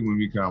toasty when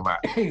we come out.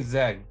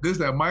 Exactly. This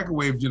that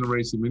microwave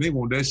generation, man, they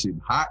want that shit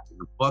hot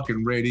and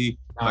fucking ready.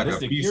 Nah, this is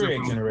the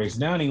Keurig generation.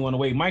 Now they want to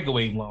wait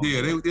microwave long.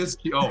 Yeah, yeah,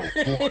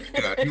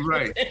 you're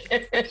right.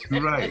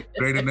 You're right.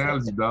 Great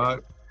analogy,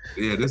 dog.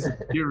 Yeah, this is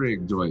the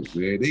Keurig joint,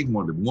 man. They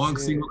wanted one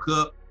single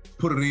cup,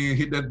 put it in,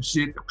 hit that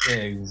shit.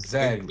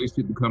 Exactly. This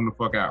shit to come the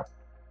fuck out.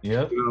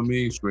 Yep. You know what I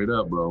mean? Straight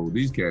up, bro.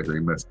 These cats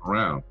ain't messing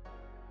around.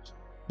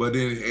 But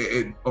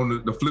then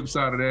on the flip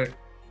side of that,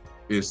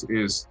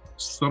 is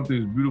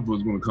something beautiful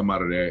is going to come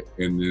out of that,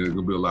 and there's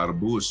going to be a lot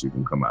of bullshit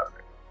going to come out of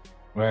that.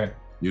 Right.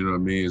 You know what I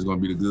mean? It's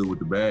going to be the good with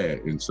the bad.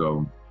 And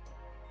so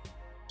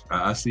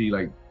I see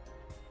like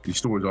these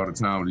stories all the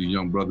time of these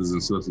young brothers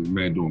and sisters,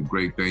 man, doing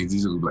great things.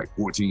 These are like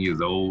 14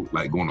 years old,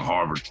 like going to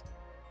Harvard.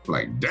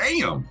 Like,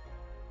 damn.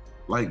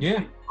 Like,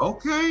 yeah.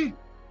 Okay.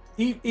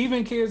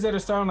 Even kids that are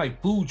starting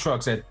like food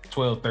trucks at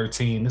 12,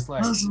 13, it's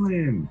like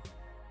hustling.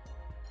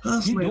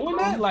 You doing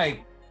that?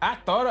 Like, I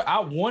thought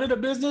I wanted a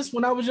business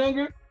when I was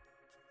younger,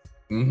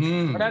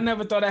 but I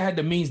never thought I had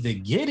the means to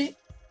get it.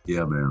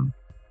 Yeah, man.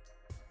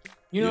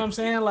 You know what I'm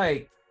saying?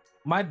 Like,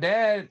 my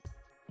dad,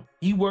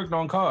 he worked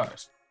on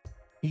cars.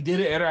 He did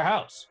it at our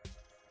house,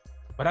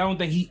 but I don't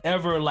think he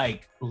ever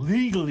like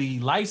legally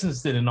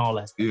licensed it and all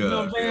that stuff. Yeah, you know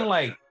what I'm saying?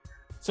 Like,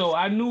 so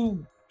I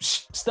knew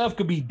stuff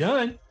could be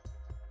done,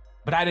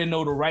 but I didn't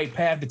know the right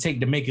path to take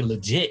to make it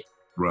legit.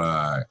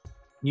 Right.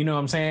 You know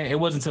what I'm saying? It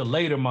wasn't until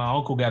later my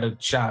uncle got a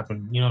shop,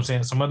 and you know what I'm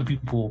saying? Some other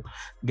people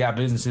got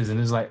businesses, and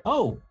it's like,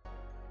 oh,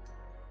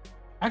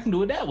 I can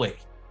do it that way.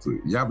 So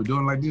y'all been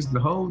doing like this the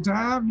whole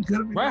time? You could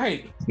have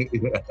right.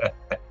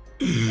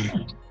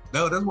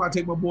 No, that's why I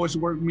take my boys to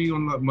work with me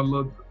on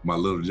my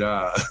little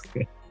job.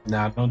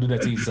 Nah, don't do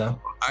that to yourself.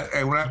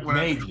 When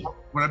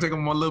I take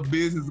on my little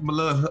business, my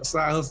little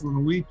side hustle on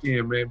the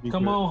weekend, man.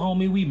 Come on,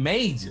 homie, we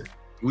major.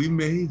 We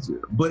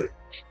major, but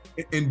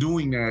in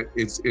doing that,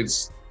 it's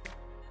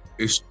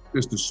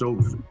to show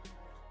them.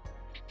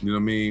 You know what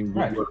I mean?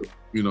 Right.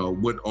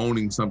 What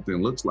owning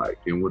something looks like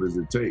and what does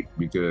it take?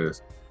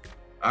 Because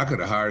I could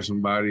have hired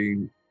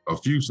a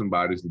few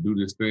somebodies to do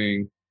this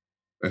thing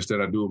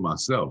instead I do it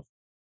myself.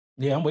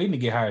 Yeah, I'm waiting to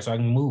get hired so I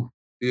can move.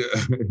 Yeah.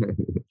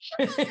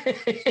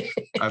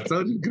 I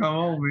told you to come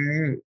on,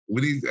 man.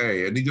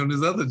 I need you on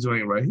this other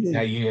joint right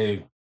here.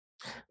 Yeah.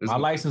 My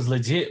license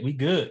legit. We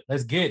good.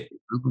 Let's get it.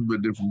 It's gonna be a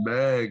different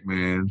bag,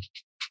 man.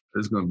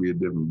 It's gonna be a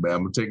different bag.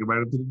 I'm gonna take it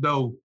right up to the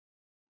door.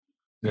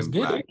 Let's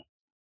get it.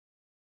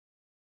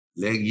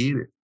 Let's get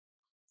it.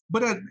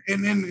 But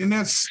and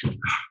that's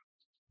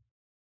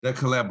that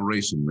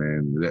collaboration,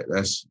 man.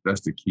 That's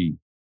the key.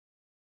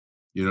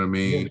 You know what I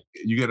mean?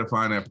 Yeah. You got to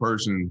find that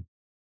person,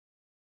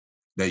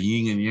 that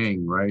yin and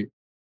yang, right?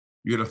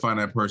 You got to find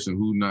that person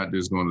who's not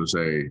just going to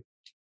say,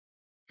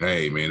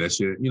 hey, man, that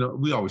shit, you know,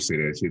 we always say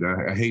that shit.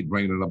 I hate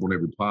bringing it up on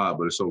every pod,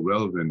 but it's so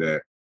relevant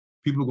that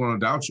people are going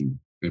to doubt you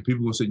and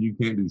people are going to say you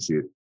can't do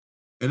shit.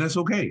 And that's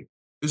okay.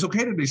 It's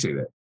okay that they say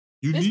that.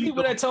 There's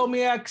people that told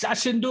me I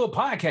shouldn't do a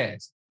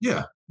podcast.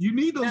 Yeah, you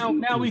need those.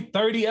 Now we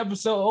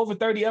over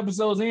 30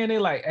 episodes in. They're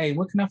like, hey,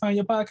 where can I find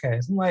your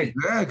podcast? I'm like,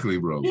 exactly,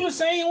 bro. You the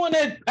same one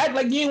that act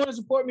like you didn't want to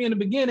support me in the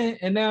beginning,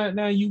 and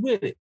now you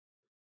with it.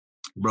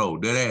 Bro,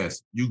 that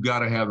ass, you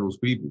gotta have those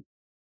people.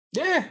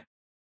 Yeah.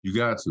 You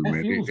got to,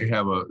 man. They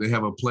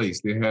have a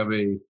place. They have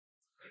a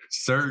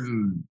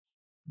certain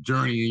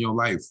journey in your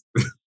life.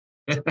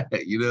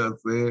 You know what I'm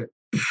saying?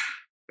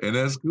 And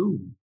that's cool.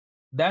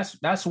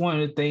 That's one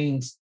of the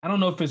things. I don't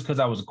know if it's because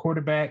I was a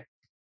quarterback,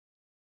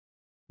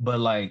 but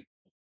like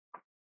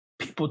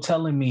people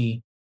telling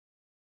me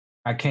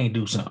I can't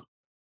do something.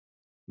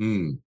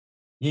 You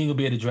ain't gonna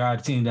be able to drive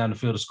the team down the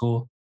field of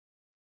school.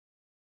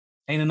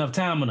 Ain't enough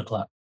time on the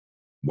clock.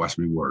 Watch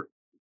me work.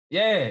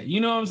 Yeah, you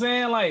know what I'm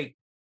saying? Like,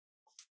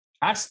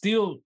 I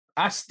still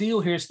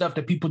hear stuff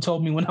that people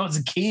told me when I was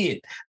a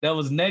kid that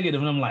was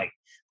negative, and I'm like,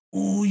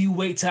 ooh, you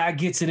wait till I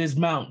get to this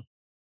mountain.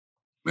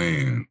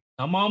 Man.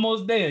 I'm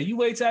almost there. You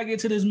wait till I get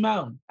to this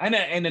mountain.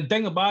 And the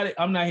thing about it,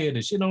 I'm not here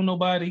to shit on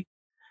nobody.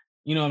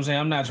 You know what I'm saying?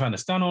 I'm not trying to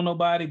stun on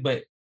nobody,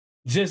 but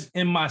just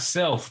in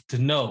myself to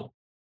know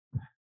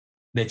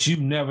that you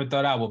never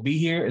thought I would be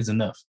here is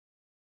enough.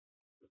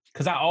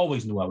 Because I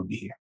always knew I would be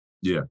here.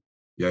 Yeah.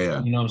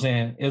 Yeah. You know what I'm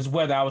saying? It's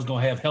whether I was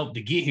going to have help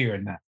to get here or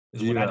not.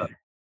 Is what I did.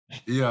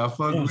 Yeah, I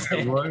fuck with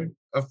it, boy.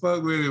 I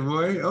fuck with it,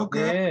 boy.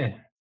 Okay.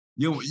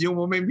 Yeah. You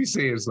won't make me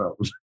say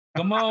something.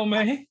 Come on,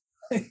 man.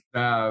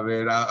 Nah,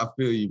 man, I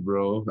feel you,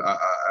 bro.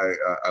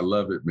 I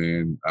love it,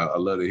 man. I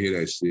love to hear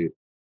that shit.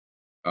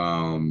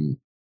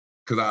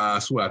 Cause I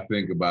swear I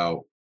think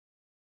about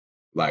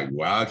like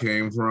where I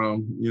came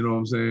from, you know what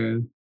I'm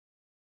saying?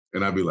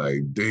 And I'd be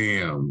like,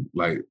 damn,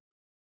 like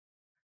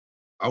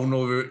I don't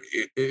know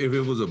if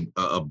it was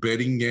a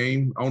betting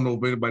game. I don't know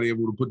if anybody ever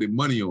would have put their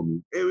money on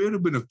me. It'd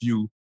have been a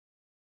few.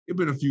 It'd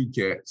been a few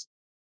cats.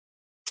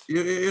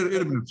 It'd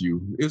have been a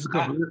few. It's a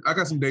couple. I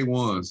got some day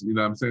ones. You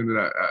know what I'm saying,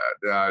 that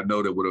I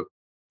know that would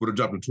have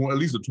dropped at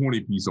least a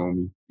 20 piece on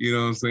me. You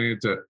know what I'm saying?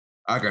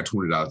 I got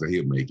 $20 that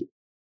he'll make it.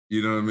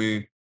 You know what I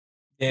mean?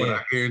 Yeah. But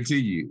I guarantee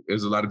you,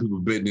 there's a lot of people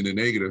betting in the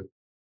negative.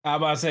 I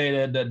about to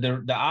say that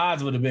the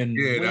odds would have been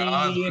the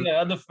odds in the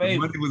other favor.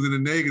 The money was in the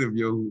negative,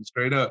 yo,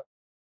 straight up.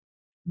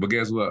 But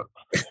guess what?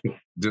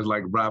 Just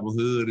like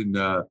Robinhood and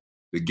the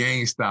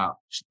GameStop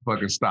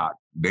fucking stock,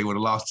 they would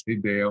have lost their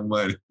damn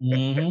money.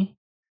 Mm-hmm.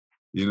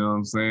 You know what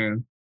I'm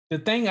saying? The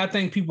thing I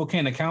think people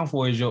can't account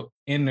for is your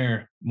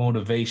inner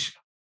motivation.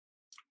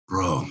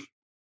 Bro.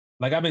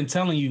 Like I've been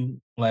telling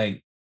you,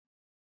 like,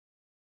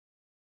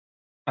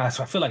 I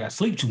feel like I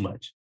sleep too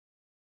much.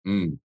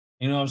 You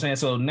know what I'm saying?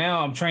 So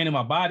now I'm training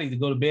my body to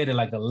go to bed at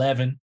like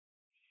 11,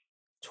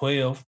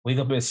 12, wake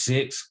up at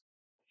 6.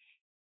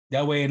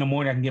 That way in the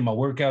morning I can get my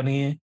workout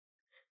in.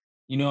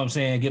 You know what I'm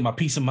saying? Get my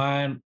peace of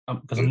mind.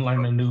 Because I'm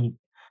learning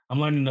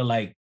to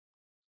like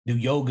do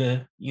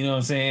yoga. You know what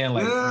I'm saying?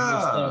 Like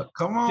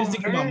come on. Just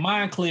to get my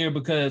mind clear,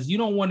 because you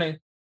don't want to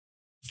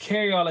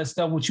carry all that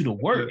stuff with you to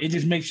work. It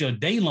just makes your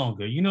day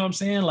longer. You know what I'm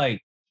saying?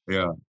 Like,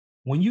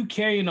 when you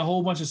carrying a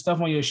whole bunch of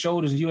stuff on your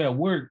shoulders and you at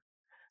work,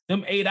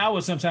 them 8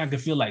 hours sometimes can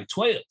feel like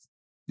 12.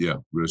 Yeah,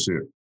 real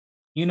shit.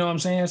 You know what I'm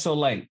saying? So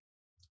like,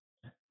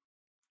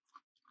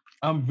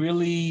 I'm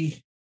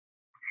really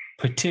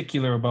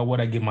particular about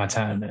what I give my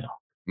time now.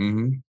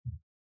 Mm-hmm.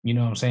 You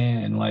know what I'm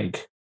saying? And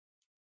like,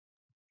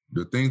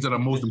 the things that are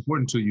most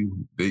important to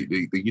you, they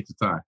get the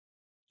time.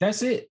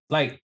 That's it.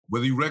 Like,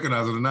 whether you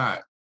recognize it or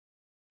not,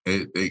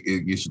 it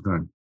gets your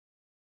time.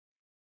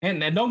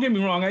 And don't get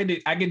me wrong, I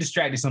get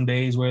distracted some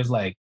days where it's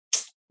like,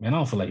 man, I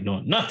don't feel like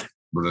doing nothing.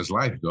 But that's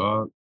life,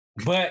 dog.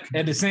 But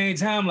at the same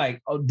time,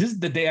 like, oh, this is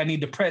the day I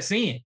need to press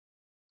in.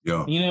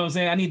 Yeah. You know what I'm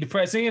saying? I need to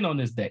press in on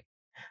this day.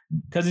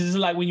 Because it's just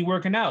like when you're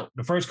working out.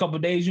 The first couple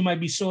of days, you might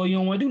be sore, you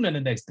don't want to do nothing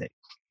the next day.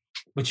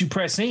 But you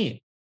press in.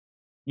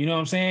 You know what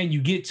I'm saying?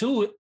 You get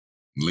to it.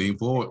 Lean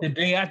forward. The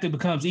day after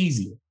becomes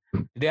easier.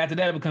 The day after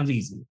that becomes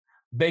easier.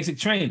 Basic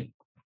training.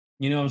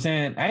 You know what I'm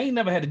saying? I ain't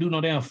never had to do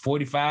no damn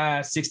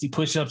 45, 60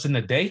 push-ups in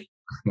a day.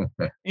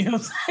 You know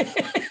what I'm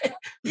saying?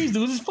 These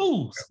dudes is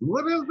fools.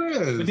 What is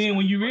this? But then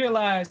when you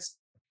realize,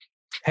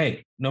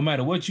 hey, no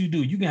matter what you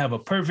do, you can have a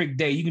perfect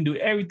day. You can do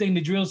everything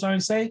the drill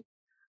sergeant say.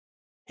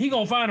 He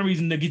gonna find a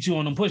reason to get you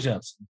on them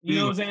push-ups. You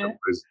know what I'm saying?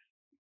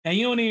 And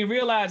you don't even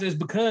realize it's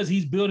because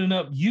he's building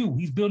up you.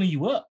 He's building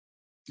you up.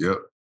 Yep.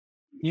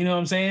 You know what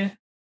I'm saying?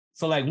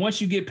 So like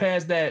once you get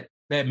past that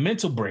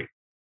mental break,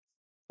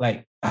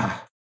 like,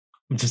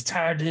 I'm just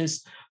tired of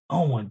this. I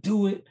don't want to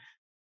do it.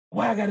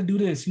 Why I got to do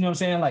this? You know what I'm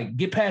saying? Like,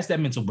 get past that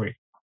mental break.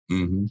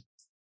 Mm-hmm.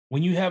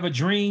 When you have a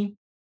dream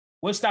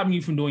What's stopping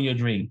you from doing your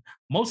dream?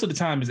 Most of the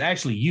time, it's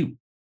actually you.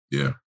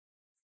 Yeah.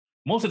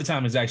 Most of the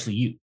time, it's actually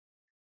you.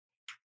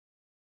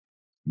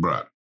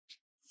 Bruh,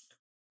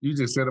 you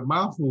just said a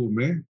mouthful,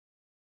 man.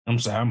 I'm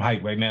sorry, I'm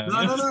hyped right now.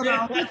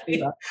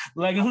 No.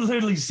 Like I'm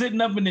literally sitting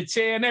up in the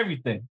chair and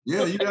everything.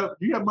 Yeah,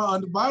 you have my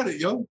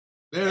undivided, yo.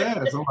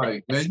 Yeah, so I'm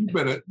like,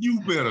 man,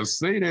 you better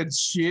say that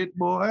shit,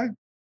 boy.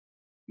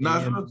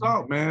 Not gonna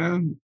talk,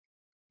 man.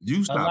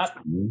 You stop.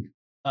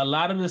 A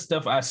lot of the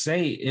stuff I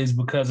say is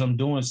because I'm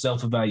doing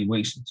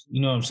self-evaluations.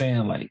 You know what I'm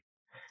saying? Like,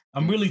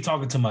 I'm really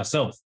talking to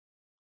myself.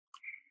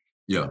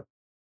 Yeah.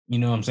 You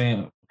know what I'm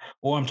saying?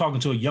 Or I'm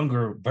talking to a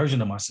younger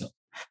version of myself.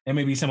 There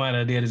may be somebody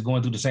out there that's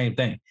going through the same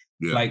thing.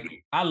 Yeah.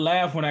 Like, I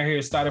laugh when I hear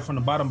It Started From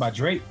the Bottom by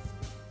Drake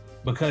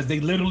because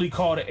they literally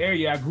call the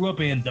area I grew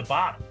up in the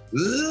bottom.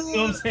 You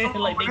know what I'm saying?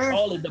 Like, they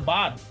call it the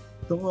bottom.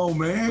 Come on,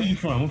 man. Where you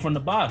from? I'm from the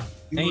bottom.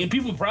 And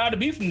people proud to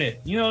be from there.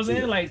 You know what I'm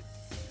saying? Yeah. Like,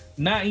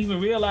 not even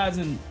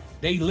realizing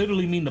they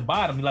literally mean the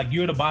bottom. Like,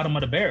 you're the bottom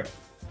of the barrel.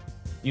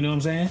 You know what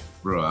I'm saying?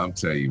 Bro, I'm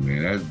telling you,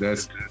 man.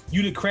 That's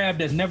you the crab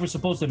that's never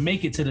supposed to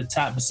make it to the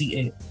top to see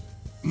air.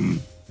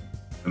 And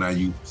now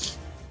you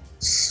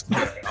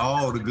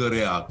all the good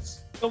air.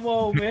 Come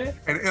on, man.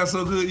 And the air's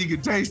so good you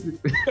can taste it.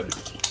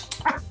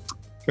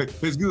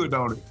 It's good,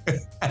 don't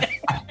it?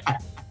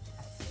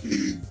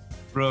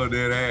 Bro,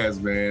 that ass,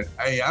 man.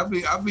 Hey, I've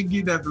been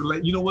getting that for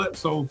late. You know what?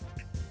 So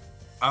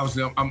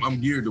obviously I'm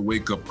geared to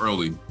wake up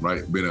early,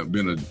 right?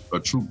 Been a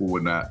troop or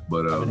whatnot,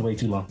 but I've been way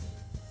too long.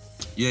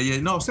 Yeah.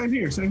 No, same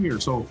here.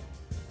 So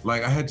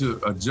like I had to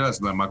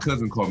adjust. Like my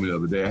cousin called me the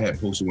other day. I had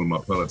posted one of my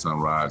Peloton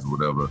rides or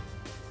whatever.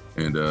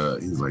 And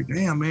he was like,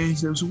 damn, man. He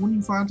said, so when do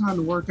you find time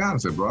to work out? I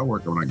said, bro, I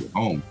work out when I get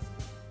home.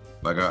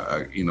 Like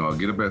I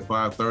get up at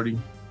 5:30.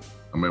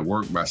 I'm at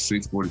work by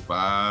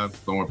 6:45,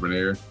 throwing up in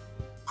there,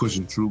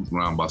 pushing troops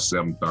around about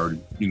 7:30,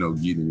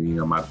 getting in.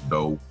 I'm out the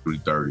door,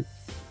 3:30,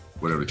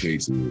 whatever the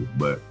case is.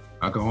 But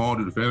I come home,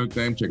 do the family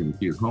thing, checking the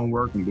kids'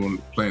 homework, I'm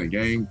playing the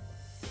game.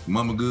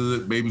 Mama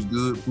good, baby's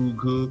good, food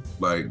cooked.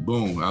 Like,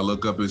 boom, I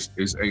look up, it's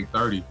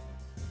 8:30.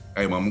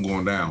 Hey, Mom, I'm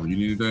going down. You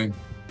need anything?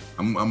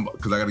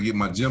 Because I got to get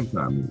my gym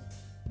time in.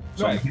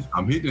 So right.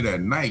 I'm hitting it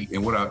at night.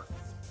 And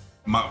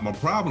my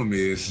problem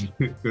is,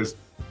 because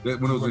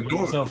when those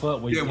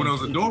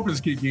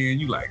endorphins kick in,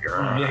 you like,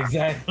 yeah,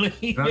 exactly.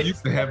 And I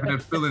used to having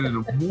that feeling in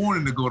the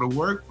morning to go to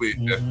work with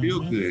that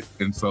feel good.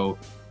 And so,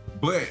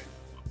 but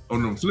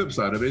on the flip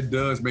side of it, it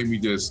does make me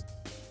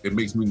it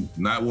makes me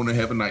not want to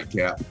have a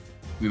nightcap,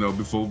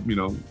 before,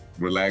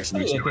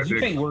 relaxing. Yeah, because you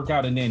can't work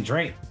out and then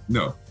drink.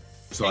 No.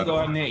 So I go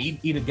out in there and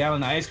eat a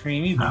gallon of ice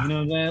cream either. You know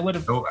what I'm saying? Where the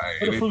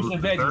fruits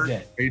and veggies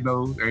at?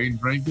 Ain't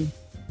drinking.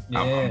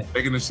 Yeah. I'm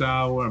taking a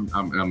shower.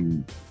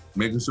 I'm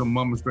making sure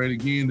Mama straight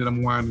again. Then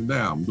I'm winding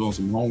down. I'm doing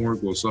some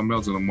homework or something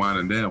else, and I'm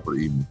winding down for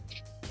the evening.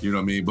 You know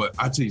what I mean? But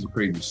I tell you some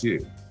crazy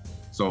shit.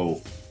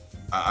 So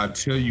I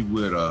tell you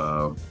what,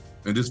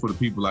 and this for the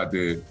people out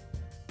there,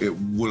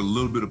 what a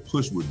little bit of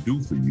push would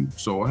do for you.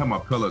 So I have my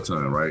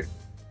Peloton, right,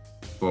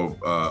 for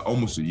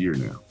almost a year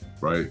now,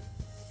 right?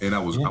 And I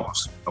was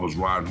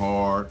riding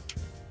hard.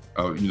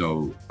 I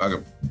got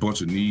a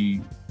bunch of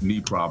knee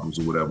problems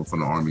or whatever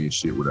from the Army and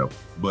shit, whatever.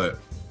 But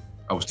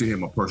I was still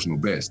hitting my personal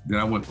best. Then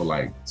I went for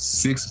like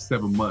 6 or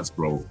 7 months,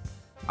 bro.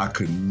 I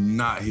could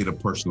not hit a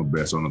personal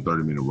best on a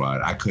 30-minute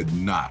ride. I could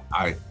not.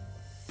 I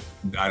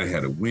didn't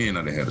have a wind.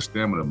 I didn't have the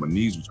stamina. My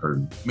knees was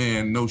hurting.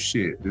 Man, no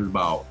shit. It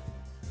was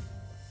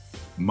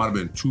might have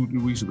been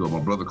 2-3 weeks ago. My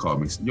brother called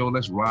me and said, yo,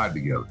 let's ride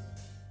together.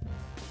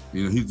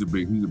 He's a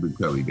big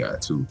pelly guy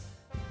too.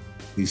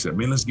 He said,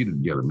 man, let's get it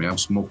together, man. I'm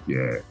smoke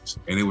your ass.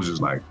 And it was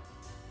just like,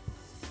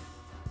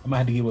 I might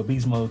have to get with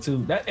beast mode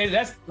too.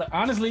 That's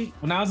honestly,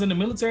 when I was in the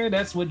military,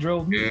 that's what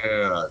drove me.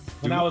 Yeah.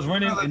 When I was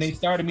running and they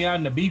started me out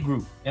in the B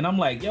group. And I'm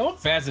like, yo, I'm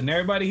faster than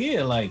everybody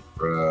here. Like,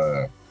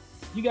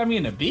 you got me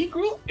in the B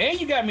group and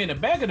you got me in the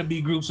back of the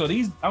B group. So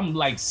I'm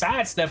like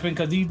sidestepping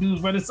because these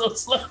dudes running so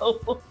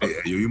slow. Yeah,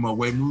 you my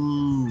way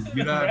move.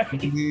 Get out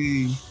of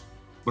me.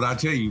 But I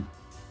tell you,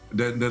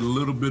 that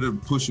little bit of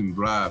push and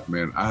drive,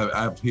 man,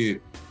 I've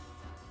hit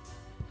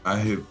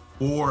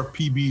 4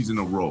 PBs in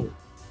a row.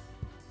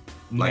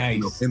 Like,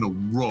 nice. In a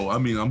row. I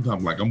mean, I'm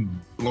talking like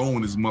I'm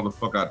blowing this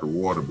motherfucker out the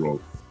water, bro.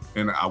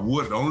 And the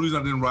only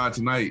reason I didn't ride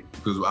tonight,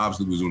 because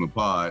obviously we was on the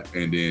pod,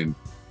 and then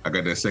I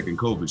got that second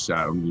COVID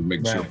shot. I'm just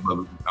making sure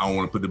I don't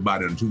want to put the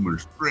body under too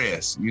much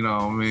stress, you know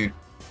what I mean?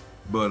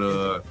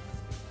 But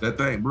that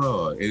thing,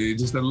 bro, it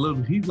just a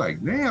little, he's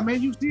like, damn,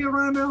 man, you still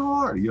running that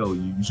hard? Yo,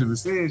 you should have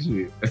said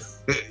shit.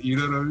 You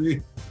know what I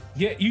mean?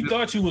 Yeah, you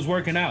thought you was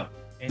working out.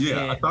 And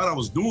I thought I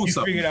was doing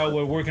something. You figured out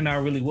what working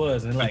out really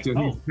was. And like, he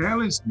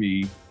challenged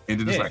me, and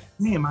then it's like,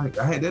 damn, I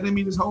had that in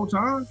me this whole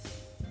time?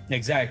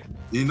 Exactly.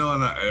 And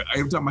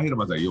every time I hit him,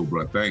 I was like, yo,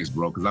 bro, thanks,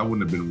 bro, because I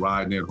wouldn't have been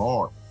riding that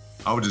hard.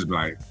 I would just be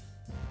like,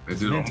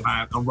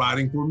 I'm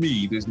riding for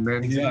me. This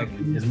man,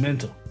 exactly. It's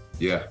mental.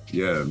 Yeah,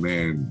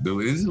 man.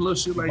 Dude, it's a little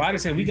shit like body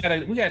said, we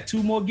got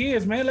 2 more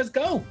gears, man. Let's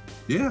go.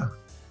 Yeah.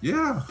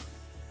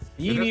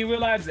 You didn't even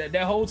realize that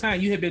whole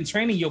time you had been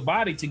training your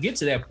body to get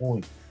to that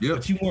point. Yeah.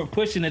 But you weren't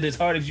pushing it as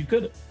hard as you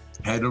could have.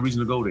 Had no reason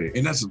to go there.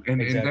 And that's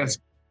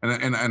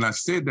and I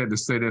said that to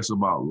say that's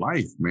about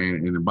life,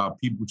 man, and about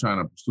people trying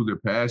to pursue their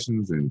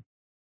passions and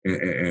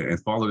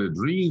follow their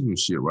dreams and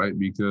shit, right?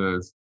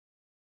 Because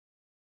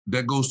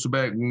that goes to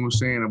back when we were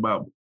saying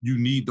about you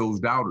need those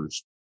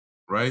doubters,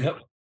 right? Yep.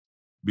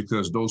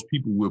 Because those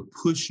people will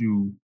push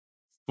you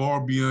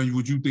far beyond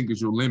what you think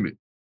is your limit.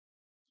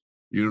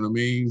 You know what I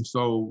mean?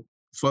 So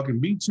fucking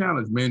be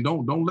challenged, man.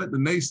 Don't let the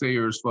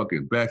naysayers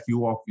fucking back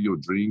you off of your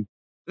dream.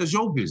 That's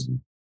your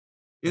vision.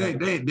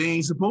 They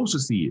ain't supposed to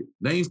see it.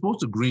 They ain't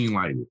supposed to green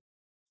light it.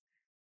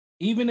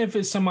 Even if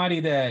it's somebody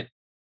that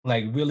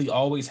like really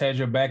always has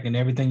your back in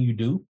everything you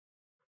do,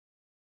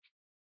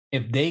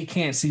 if they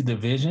can't see the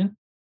vision,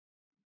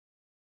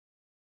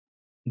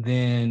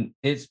 then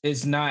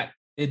it's not,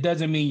 it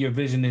doesn't mean your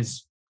vision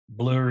is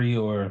blurry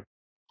or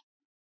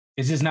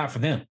it's just not for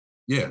them.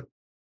 Yeah.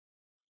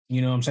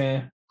 You know what I'm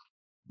saying?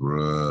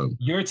 Bruh.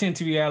 Your attention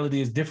to reality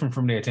is different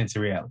from their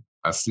attention to reality.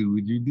 I see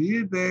what you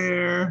did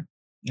there.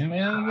 Yeah,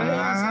 man.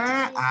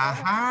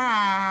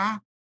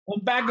 I'm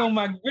back on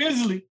my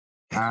Grizzly.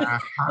 Nah,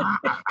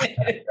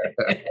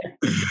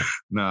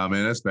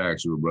 man, that's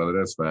factual, brother.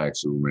 That's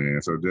factual,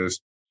 man. So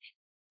just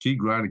keep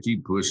grinding,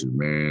 keep pushing,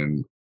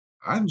 man.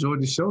 I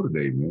enjoyed the show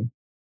today, man.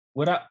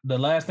 The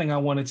last thing I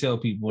want to tell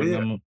people, yeah.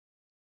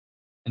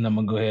 and I'm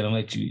gonna go ahead and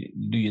let you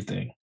do your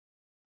thing.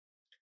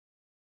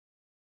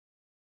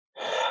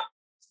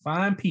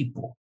 Find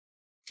people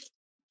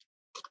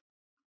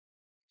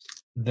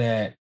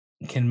that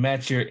can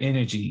match your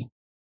energy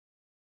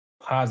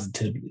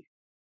positively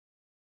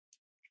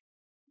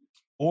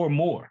or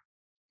more.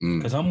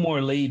 Because I'm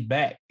more laid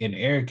back and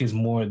Eric is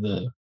more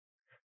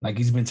like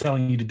he's been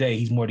telling you today,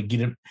 he's more to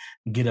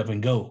get up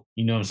and go.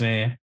 You know what I'm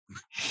saying?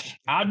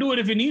 I'll do it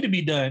if it need to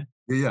be done.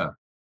 Yeah.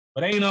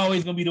 But I ain't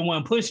always gonna be the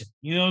one pushing.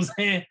 You know what I'm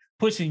saying?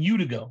 Pushing you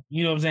to go.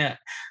 You know what I'm saying?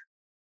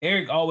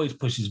 Eric always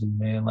pushes me,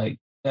 man. Like,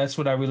 that's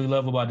what I really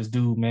love about this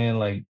dude, man.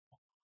 Like,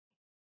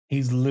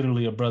 he's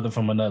literally a brother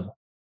from another.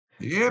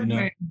 Yeah, you know,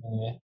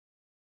 man.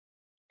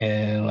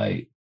 And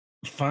like,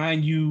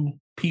 find you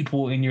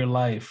people in your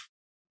life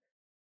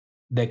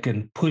that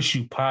can push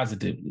you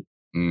positively.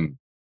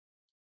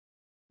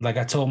 Like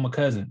I told my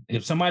cousin,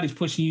 if somebody's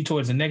pushing you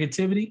towards a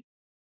negativity,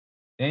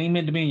 they ain't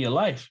meant to be in your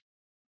life.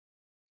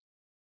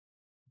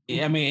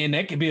 I mean, and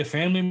that could be a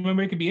family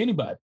member, it could be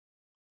anybody.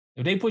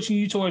 If they pushing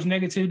you towards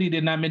negativity,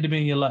 they're not meant to be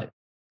in your life.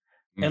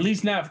 At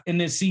least not in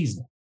this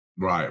season.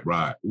 Right.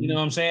 You know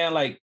what I'm saying?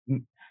 Like,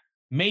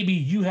 maybe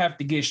you have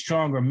to get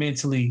stronger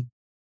mentally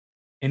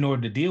in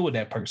order to deal with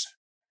that person.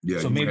 Yeah.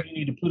 So maybe you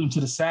need to put them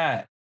to the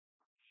side,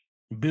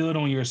 build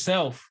on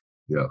yourself.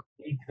 Yeah.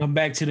 Come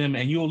back to them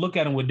and you'll look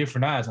at them with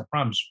different eyes, I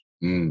promise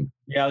you.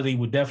 Reality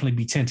would definitely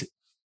be tinted.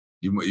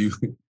 You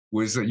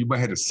might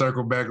have to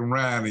circle back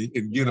around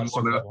and get them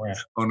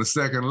on the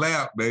second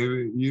lap,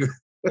 baby.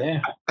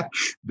 Yeah.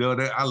 No,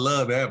 I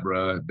love that,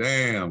 bro.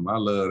 Damn, I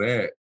love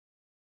that.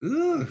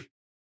 Ugh.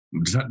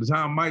 The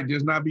time might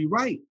just not be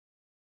right.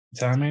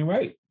 Time ain't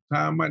right.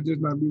 Time might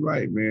just not be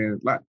right, man.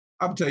 Like,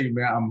 I'm telling you,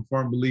 man, I'm a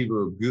firm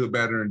believer of good,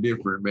 bad, and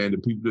indifferent, man. The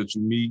people that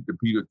you meet, the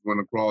people that you run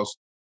across,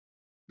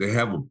 they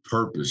have a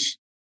purpose.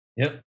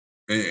 Yep.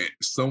 And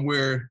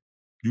somewhere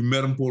you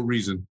met them for a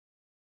reason.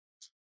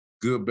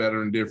 Good,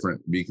 better, and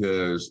different,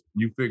 because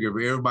you figure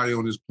if everybody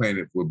on this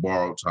planet would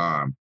borrow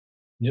time.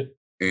 Yep.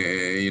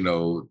 And,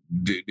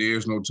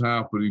 there's no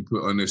time for you to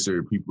put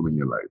unnecessary people in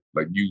your life.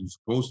 Like, you're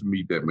supposed to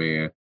meet that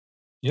man,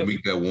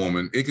 meet that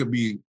woman. It could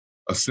be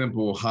a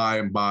simple hi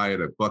and bye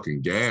at a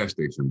fucking gas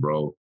station,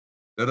 bro.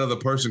 That other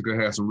person could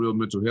have some real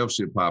mental health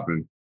shit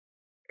popping,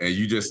 and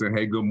you just say,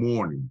 hey, good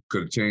morning.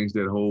 Could have changed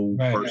that whole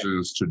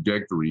person's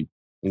trajectory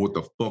on what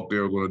the fuck they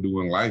were going to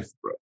do in life,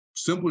 bro.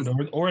 Simple.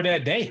 Or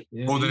that day.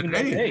 Or that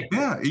day.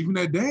 Yeah, even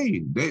that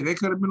day. They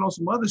could have been on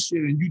some other shit,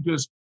 and you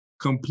just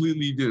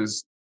completely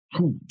just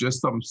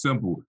something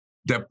simple.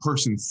 That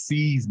person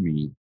sees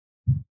me,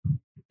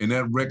 and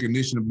that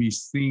recognition of being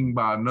seen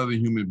by another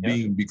human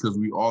being because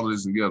we all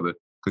this together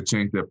could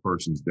change that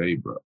person's day,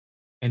 bro.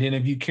 And then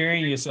if you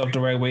carrying yourself the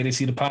right way, they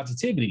see the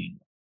positivity.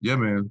 Yeah,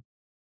 man.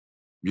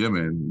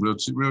 Real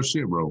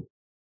shit, bro.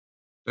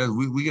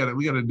 We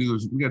gotta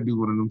do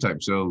one of them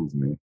type shows,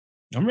 man.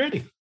 I'm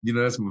ready.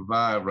 That's my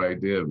vibe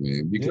right there,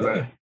 man.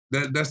 Because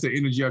that's the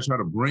energy I try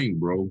to bring,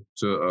 bro.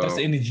 That's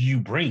the energy you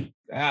bring.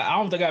 I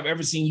don't think I've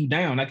ever seen you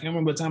down. I can't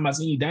remember the time I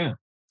seen you down.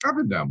 I've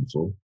been down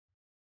before.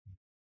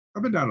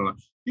 I've been down a lot.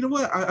 You know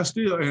what? I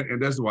still,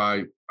 and that's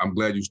why I'm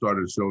glad you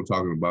started the show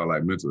talking about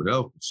like mental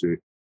health and shit.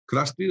 Cause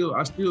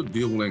I still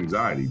deal with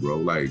anxiety, bro.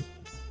 Like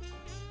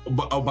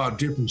about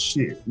different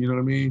shit. You know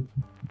what I mean?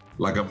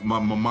 Like my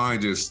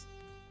mind just.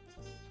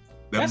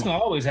 That's gonna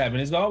always happen.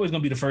 It's always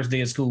gonna be the first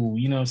day of school.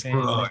 You know what I'm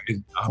saying? Bro,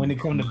 when it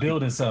comes to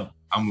building something.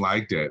 I'm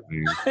like that,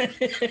 man.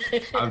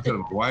 I'm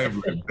telling my wife,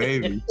 like,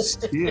 baby,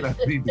 shit, I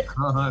need to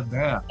calm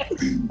down.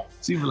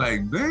 She be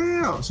like,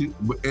 damn. And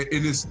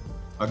it's,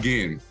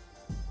 again,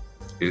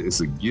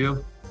 it's a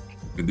gift,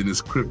 and then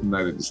it's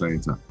kryptonite at the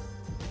same time.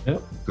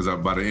 Yep.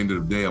 Because by the end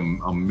of the day,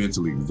 I'm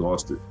mentally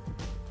exhausted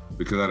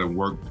because I done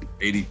worked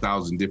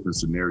 80,000 different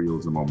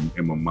scenarios in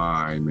my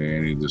mind,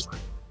 man, and just like,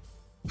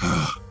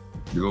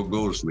 you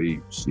go to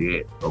sleep.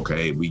 Shit.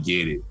 Okay, we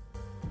get it.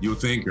 You're a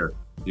thinker,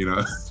 you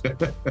know.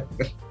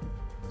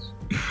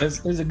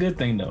 It's a good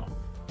thing though.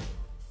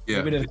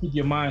 Yeah. Maybe to keep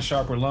your mind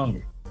sharper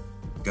longer.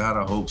 God,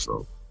 I hope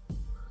so.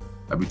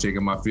 I be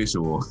taking my fish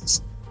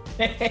oils.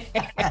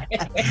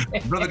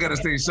 Brother got to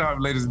stay sharp,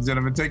 ladies and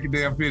gentlemen. Take your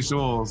damn fish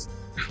oils.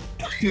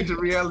 Get the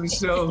reality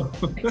show.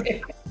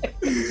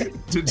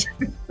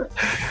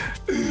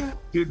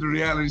 Get the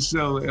reality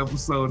show,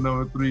 episode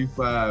number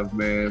 35,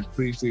 man.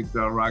 Appreciate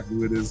y'all rocking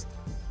with us.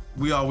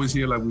 We always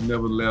here like we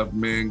never left,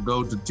 man.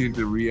 Go to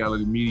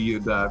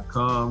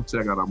tintedrealitymedia.com.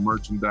 Check out our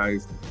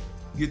merchandise.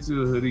 Get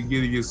you a hoodie,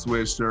 get your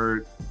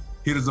sweatshirt.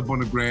 Hit us up on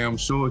the gram.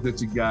 Show us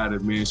that you got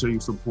it, man. Show your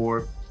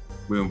support.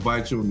 We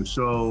invite you on the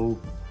show.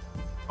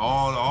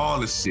 All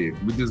the shit.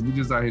 We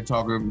just out here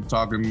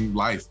talking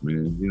life,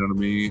 man. You know what I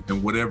mean?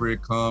 And whatever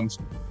it comes,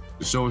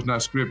 the show is not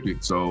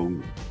scripted. So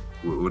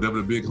whatever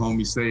the big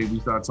homies say,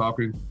 we start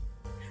talking.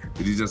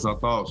 It is just our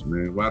thoughts,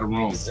 man. Right or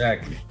wrong.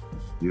 Exactly.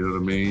 You know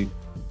what I mean?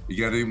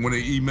 You want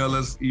to email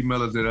us at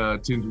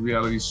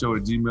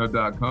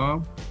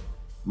tintedrealityshow@gmail.com.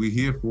 We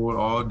here for it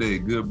all day.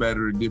 Good, bad,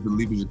 or indifferent.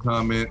 Leave us your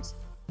comments.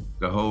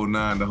 The whole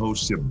nine, the whole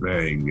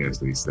shebang, as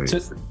they say.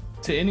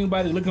 To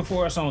anybody looking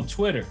for us on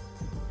Twitter,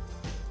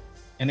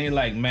 and they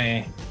like,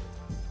 man,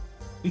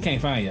 we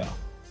can't find y'all.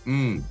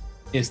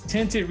 It's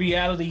Tinted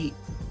Reality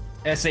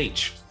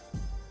SH.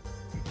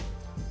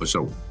 For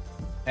sure.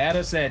 Add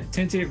us at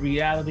Tinted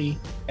Reality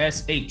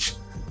SH.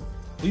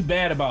 We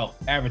bad about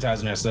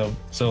advertising ourselves,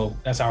 so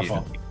that's our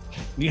fault.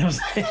 You know what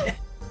I'm saying?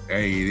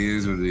 Hey, it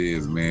is what it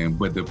is, man.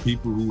 But the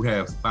people who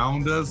have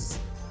found us,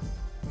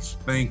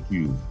 thank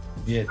you.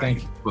 Yeah,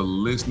 thank you for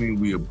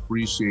listening. We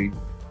appreciate,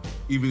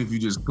 even if you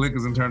just click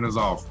us and turn us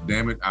off.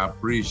 Damn it, I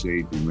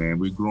appreciate you, man.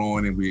 We're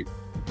growing and we're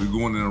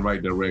going in the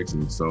right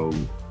direction. So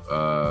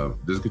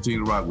just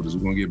continue to rock with us.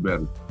 We're gonna get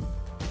better.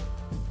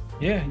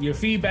 Yeah, your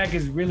feedback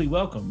is really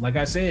welcome. Like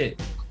I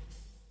said,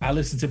 I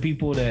listen to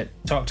people that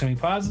talk to me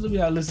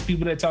positively. I listen to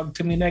people that talk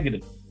to me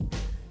negative.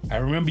 I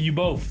remember you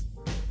both.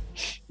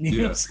 You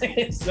know what I'm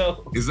saying?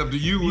 So it's up to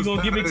you. You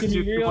gonna give it to me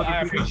real?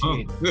 I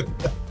appreciate it.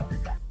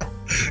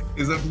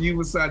 It's up to you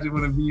what side you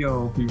want to be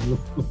on, people.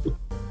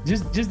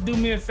 Just do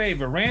me a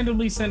favor.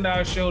 Randomly send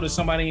our show to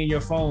somebody in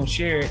your phone.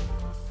 Share it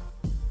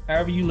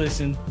however you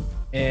listen.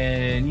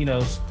 And, you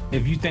know,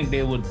 if you think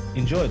they would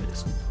enjoy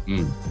this,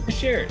 just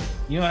share it.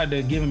 You don't have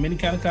to give them any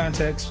kind of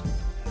context.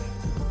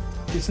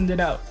 Just send it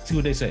out. See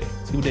what they say.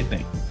 See what they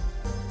think.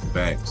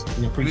 Facts.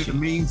 In the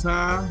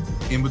meantime,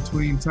 in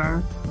between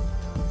time,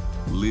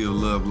 live,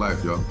 love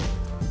life, y'all.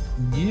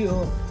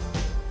 Yeah.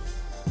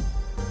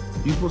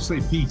 You're supposed to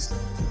say peace.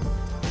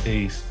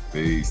 Peace.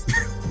 Peace.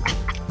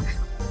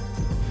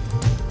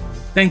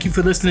 Thank you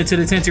for listening to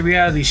the Tinted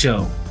Reality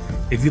Show.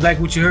 If you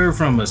like what you heard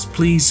from us,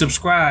 please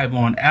subscribe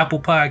on Apple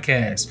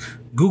Podcasts,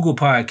 Google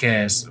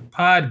Podcasts,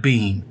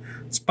 Podbean,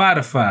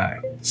 Spotify,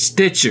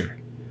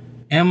 Stitcher,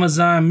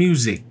 Amazon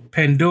Music,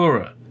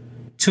 Pandora,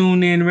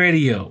 TuneIn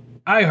Radio,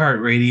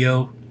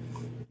 iHeartRadio,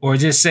 or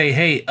just say,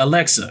 hey,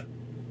 Alexa,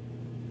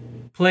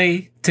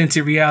 play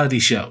Tinted Reality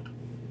Show.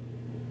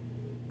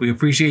 We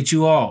appreciate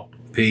you all.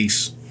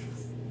 Peace.